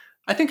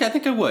I think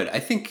I would. I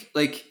think,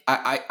 like,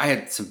 I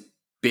had some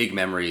big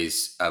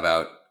memories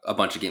about a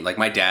bunch of games. Like,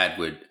 my dad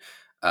would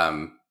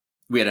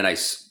we had a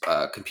nice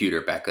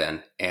computer back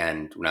then,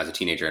 and when I was a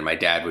teenager, and my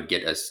dad would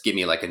give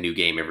me like a new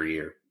game every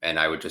year, and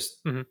I would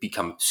just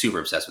become super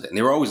obsessed with it. And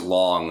they were always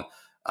long,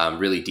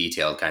 really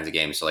detailed kinds of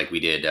games. So like we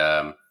did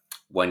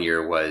one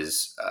year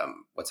was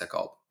what's that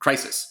called?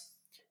 Crysis.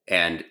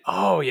 And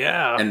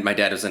and my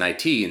dad was in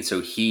IT, and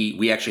so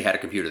we actually had a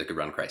computer that could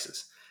run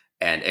Crysis,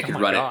 and it could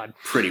run it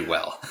pretty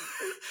well.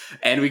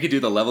 And we could do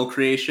the level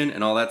creation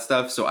and all that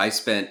stuff. So I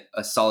spent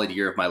a solid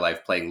year of my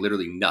life playing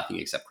literally nothing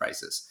except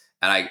Crysis.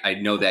 And I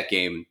know that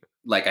game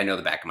like I know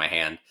the back of my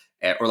hand.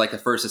 Or like the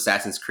first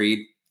Assassin's Creed,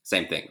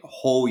 same thing. A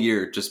whole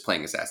year just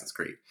playing Assassin's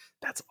Creed.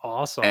 That's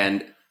awesome.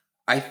 And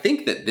I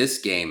think that this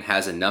game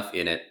has enough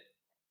in it.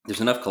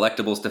 There's enough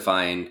collectibles to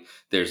find.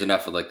 There's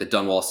enough of like the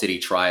Dunwall City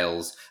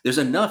trials. There's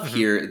enough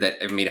here that,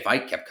 I mean, if I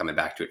kept coming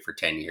back to it for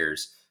 10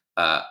 years,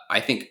 I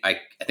think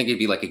it'd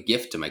be like a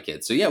gift to my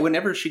kids. So yeah,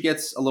 whenever she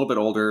gets a little bit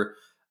older,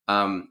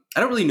 I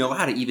don't really know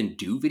how to even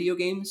do video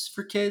games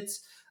for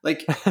kids.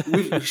 Like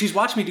she's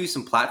watched me do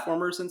some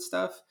platformers and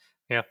stuff.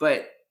 Yeah.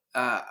 But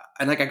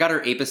and like I got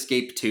her Ape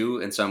Escape too,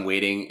 and so I'm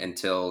waiting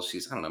until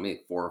she's, I don't know,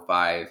 maybe 4 or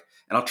 5,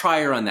 and I'll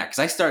try her on that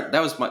because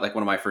that was one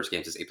of my first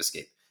games is Ape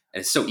Escape,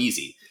 and it's so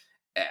easy.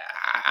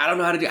 I don't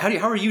know how to do.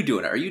 How are you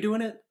doing it? Are you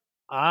doing it?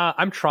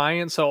 I'm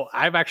trying. So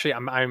I've actually,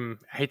 I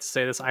hate to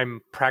say this,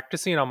 I'm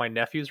practicing on my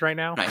nephews right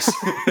now. Nice.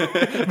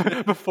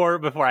 before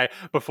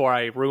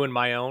I ruin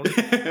my own.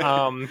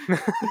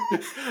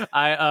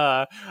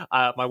 I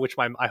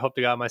hope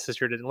to God my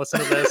sister didn't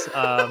listen to this,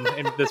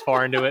 this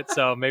far into it.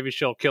 So maybe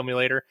she'll kill me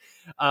later.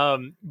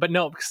 But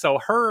no, so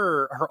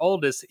her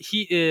oldest,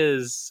 he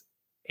is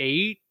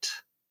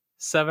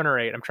 7 or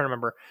 8. I'm trying to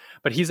remember,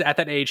 but he's at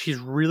that age. He's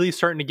really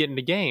starting to get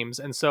into games.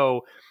 And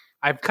so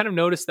I've kind of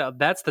noticed that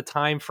that's the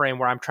time frame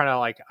where I'm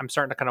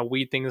starting to kind of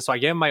weed things. So I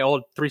gave him my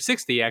old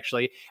 360.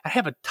 Actually, I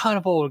have a ton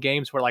of old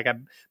games where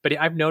but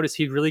I've noticed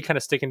he's really kind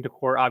of sticking to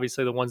core.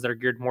 Obviously, the ones that are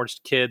geared more to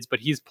kids,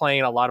 but he's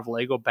playing a lot of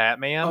Lego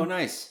Batman. Oh,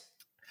 nice.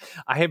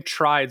 I have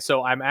tried.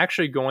 So I'm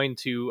actually going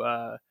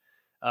to.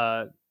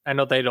 I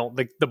know they don't.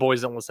 The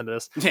boys don't listen to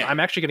this. Yeah. I'm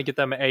actually going to get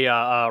them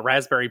a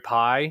Raspberry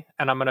Pi,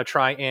 and I'm going to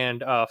try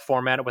and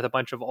format it with a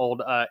bunch of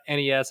old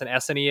NES and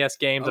SNES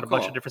games and a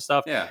bunch of different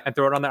stuff, and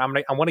throw it on there.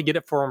 I want to get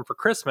it for them for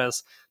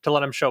Christmas to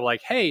let them show,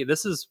 like, hey,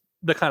 this is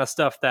the kind of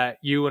stuff that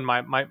you and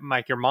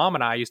your mom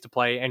and I used to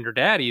play, and your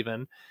dad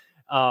even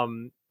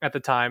at the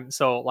time.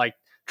 So, like,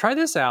 try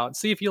this out,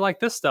 see if you like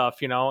this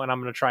stuff, And I'm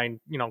going to try and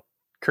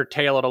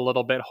curtail it a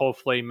little bit,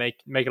 hopefully make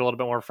it a little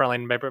bit more friendly,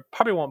 and maybe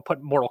probably won't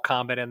put Mortal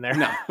Kombat in there.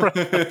 No.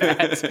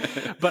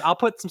 But I'll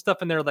put some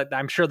stuff in there that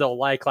I'm sure they'll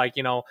like I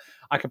can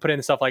put in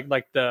stuff like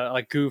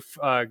the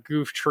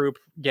Goof Troop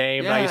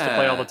game that I used to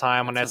play all the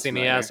time on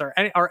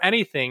SNES or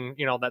anything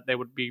that they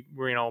would be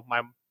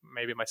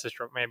my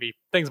sister, maybe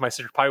things my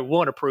sister probably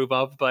won't approve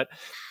of, but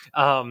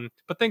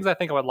things I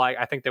think I would like,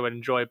 I think they would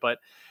enjoy. But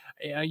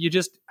I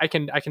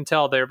can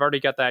tell they've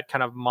already got that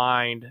kind of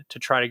mind to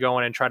try to go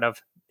in and try to,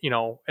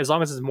 as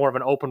long as it's more of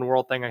an open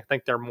world thing, I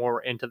think they're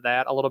more into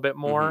that a little bit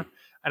more.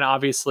 And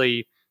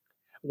obviously,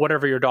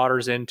 whatever your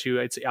daughter's into,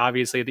 it's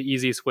obviously the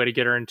easiest way to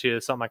get her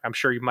into something. Like, I'm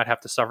sure you might have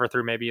to suffer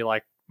through maybe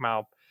like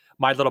My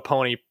Little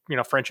Pony,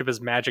 Friendship is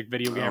Magic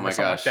video game or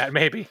something like that,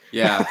 maybe.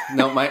 Yeah.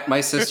 No,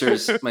 my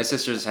sisters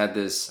had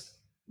this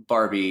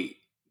Barbie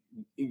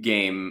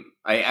game.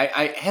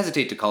 I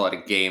hesitate to call it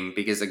a game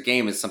because a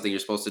game is something you're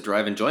supposed to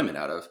derive enjoyment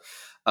out of.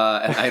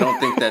 And I don't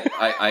think that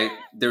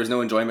there was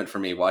no enjoyment for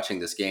me watching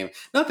this game.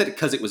 Not that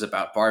because it was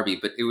about Barbie,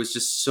 but it was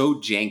just so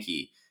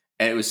janky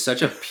and it was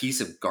such a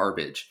piece of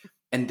garbage.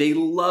 And they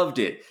loved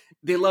it.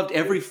 They loved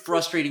every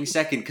frustrating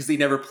second because they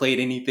never played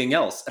anything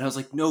else. And I was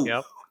like,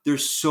 no,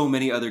 there's so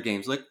many other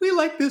games. Like, we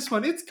like this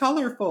one. It's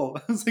colorful.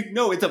 I was like,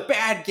 no, it's a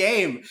bad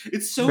game.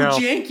 It's so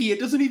janky. It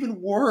doesn't even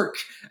work.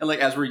 And like,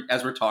 as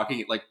we're talking,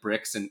 it like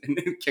bricks and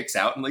it kicks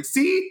out. I'm like,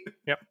 see?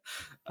 Yep.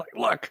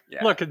 Like,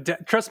 look,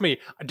 trust me,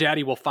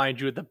 Daddy will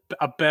find you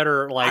a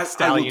better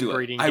stallion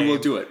breeding game. I will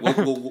do it.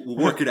 We'll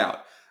work it out.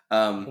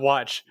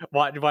 Watch.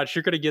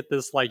 You're gonna get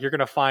this. Like, you're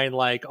gonna find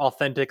like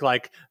authentic,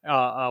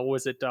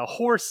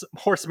 Horse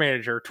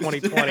Manager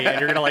 2020, and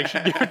you're gonna like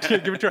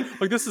give it to her.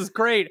 Like, this is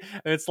great,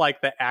 and it's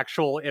like the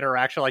actual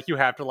interaction. Like, you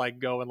have to like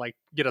go and like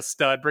get a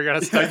stud, bring out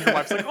a stud. Your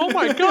wife's like, oh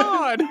my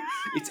god,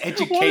 it's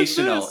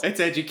educational. It's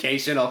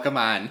educational. Come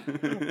on.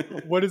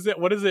 What is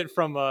it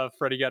from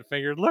Freddy Got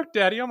Fingered? Look,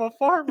 Daddy, I'm a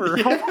farmer.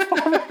 I'm a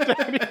farmer,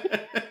 Daddy.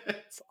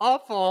 It's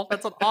awful.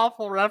 That's an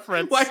awful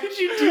reference. Why did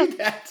you do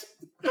that?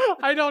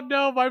 I don't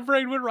know. My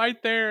brain went right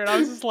there, and I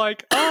was just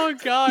like, "Oh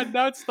God!"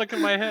 Now it's stuck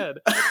in my head.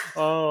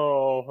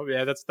 Oh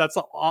yeah, that's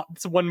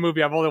one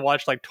movie I've only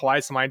watched like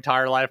twice in my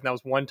entire life, and that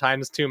was 1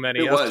 times too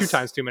many. That was 2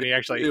 times too many,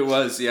 actually. It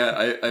was,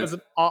 yeah. I've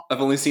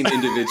only seen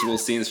individual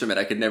scenes from it.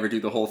 I could never do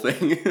the whole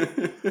thing.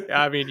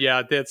 I mean,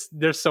 yeah,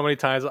 there's so many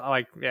times.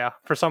 Like, yeah,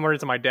 for some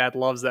reason, my dad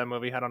loves that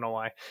movie. I don't know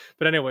why,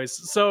 but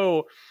anyways,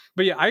 so.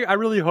 But yeah, I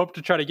really hope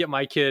to try to get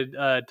my kid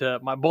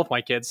both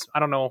my kids. I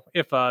don't know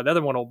if the other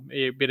one will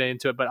be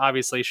into it, but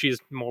obviously she's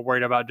more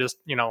worried about just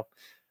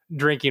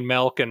drinking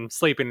milk and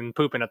sleeping and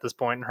pooping at this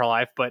point in her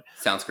life. But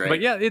sounds great.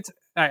 But yeah,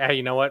 hey,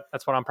 you know what?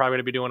 That's what I'm probably going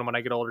to be doing when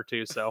I get older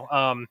too. So,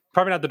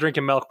 probably not the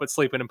drinking milk, but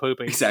sleeping and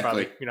pooping.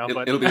 Exactly. Probably,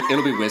 but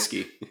it'll be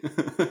whiskey.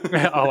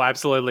 Oh,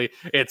 absolutely.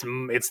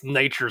 It's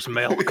nature's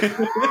milk.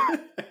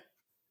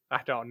 I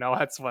don't know.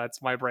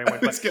 That's my brain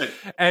went. That's good.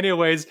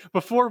 Anyways,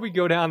 before we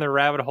go down the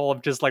rabbit hole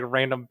of just like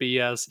random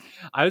BS,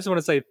 I just want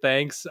to say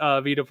thanks,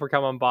 Vito, for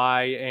coming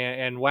by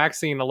and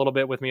waxing a little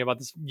bit with me about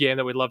this game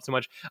that we love so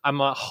much. I'm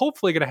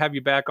hopefully going to have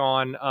you back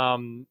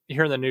on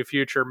here in the near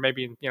future,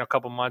 maybe in a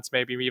couple months,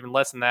 maybe even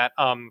less than that,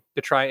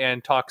 to try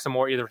and talk some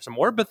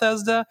more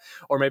Bethesda,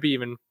 or maybe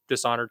even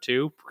Dishonored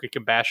 2. We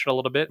can bash it a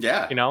little bit.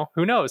 Yeah.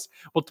 Who knows?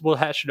 We'll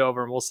hash it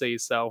over and we'll see.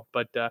 So,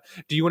 but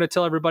do you want to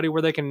tell everybody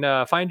where they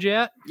can find you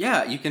at?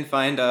 Yeah, you can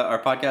find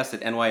our podcast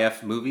at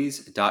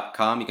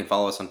nyfmovies.com. You can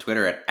follow us on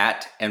Twitter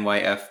at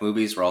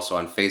nyfmovies. We're also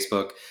on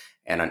Facebook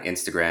and on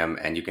Instagram,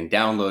 and you can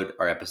download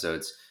our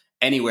episodes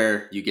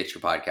anywhere you get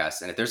your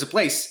podcasts. And if there's a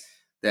place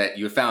that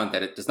you have found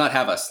that it does not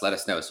have us, let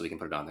us know so we can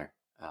put it on there.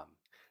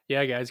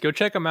 Yeah, guys, go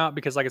check them out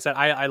because, like I said,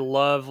 I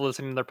love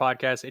listening to their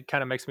podcast. It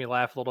kind of makes me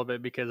laugh a little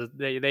bit because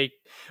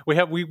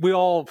we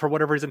all, for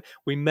whatever reason,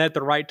 we met at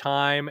the right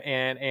time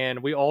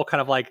and we all kind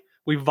of like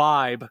we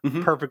vibe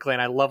perfectly.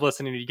 And I love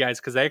listening to you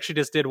guys because they actually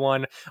just did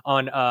one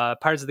on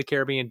Pirates of the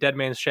Caribbean. Dead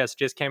Man's Chest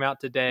just came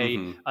out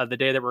today, the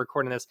day that we're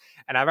recording this,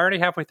 and I'm already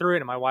halfway through it,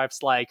 and my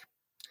wife's like,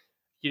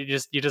 You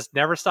just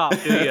never stop,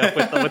 do you,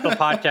 with the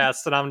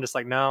podcast? And I'm just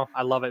like, no,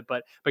 I love it.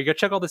 But you go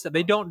check all this stuff.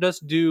 They don't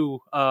just do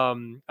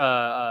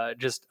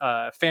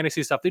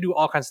fantasy stuff. They do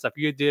all kinds of stuff.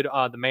 You did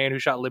The Man Who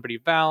Shot Liberty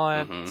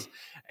Valance,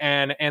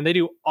 and they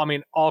do,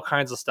 all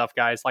kinds of stuff,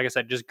 guys. Like I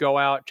said, just go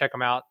out, check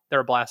them out. They're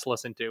a blast to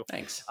listen to.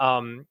 Thanks.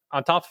 On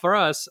top for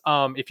us,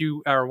 if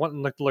you are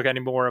wanting to look any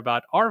more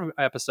about our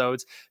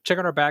episodes, check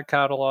out our back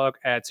catalog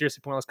at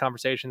Seriously Pointless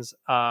Conversations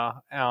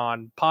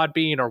on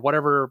Podbean or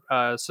whatever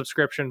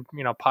subscription,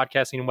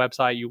 podcasting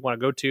website you want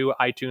to go to,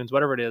 iTunes,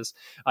 whatever it is.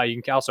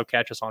 You can also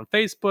catch us on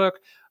Facebook,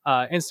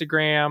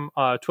 Instagram,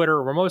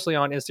 Twitter. We're mostly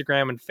on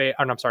Instagram and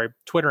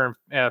Twitter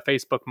and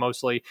Facebook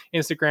mostly.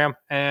 Instagram,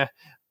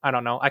 I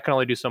don't know. I can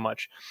only do so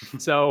much.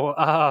 So,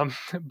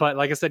 but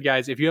like I said,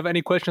 guys, if you have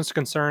any questions or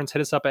concerns,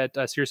 hit us up at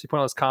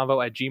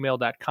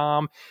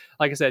seriouslypointlessconvo@gmail.com.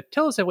 Like I said,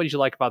 tell us what you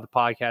like about the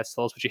podcast.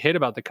 Tell us what you hate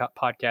about the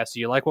podcast. Do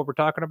you like what we're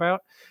talking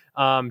about?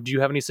 Do you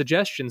have any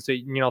suggestions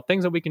that,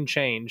 things that we can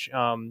change?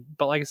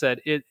 But like I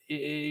said,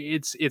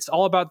 it's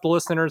all about the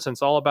listeners, and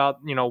it's all about,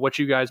 what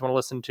you guys want to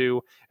listen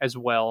to as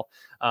well.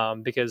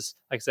 Because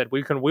like I said,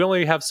 we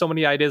only have so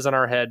many ideas in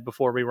our head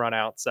before we run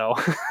out. So,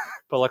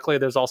 but luckily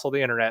there's also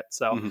the internet.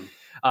 So,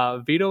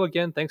 Vito,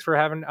 again, thanks for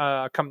having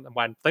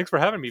thanks for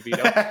having me,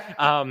 Vito.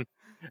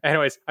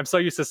 Anyways, I'm so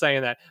used to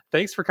saying that.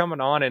 Thanks for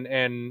coming on and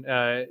hitting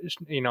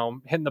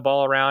the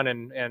ball around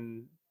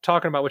and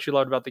talking about what you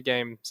loved about the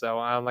game. So,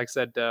 like I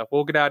said,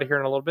 we'll get out of here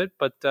in a little bit.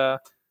 But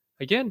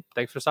again,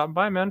 thanks for stopping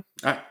by, man.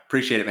 All right,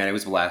 appreciate it, man. It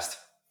was a blast.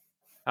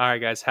 All right,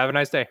 guys, have a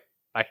nice day.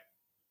 Bye.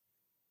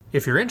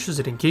 If you're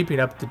interested in keeping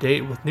up to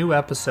date with new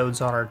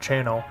episodes on our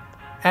channel,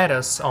 add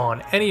us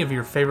on any of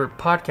your favorite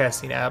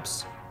podcasting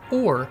apps,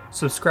 or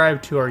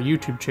subscribe to our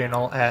YouTube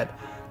channel at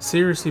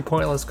Seriously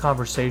Pointless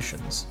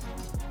Conversations.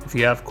 If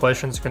you have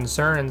questions or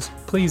concerns,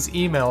 please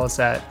email us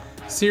at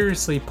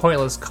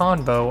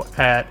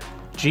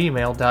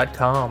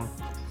seriouslypointlessconvo@gmail.com.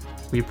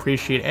 We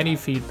appreciate any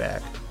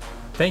feedback.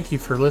 Thank you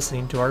for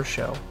listening to our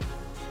show.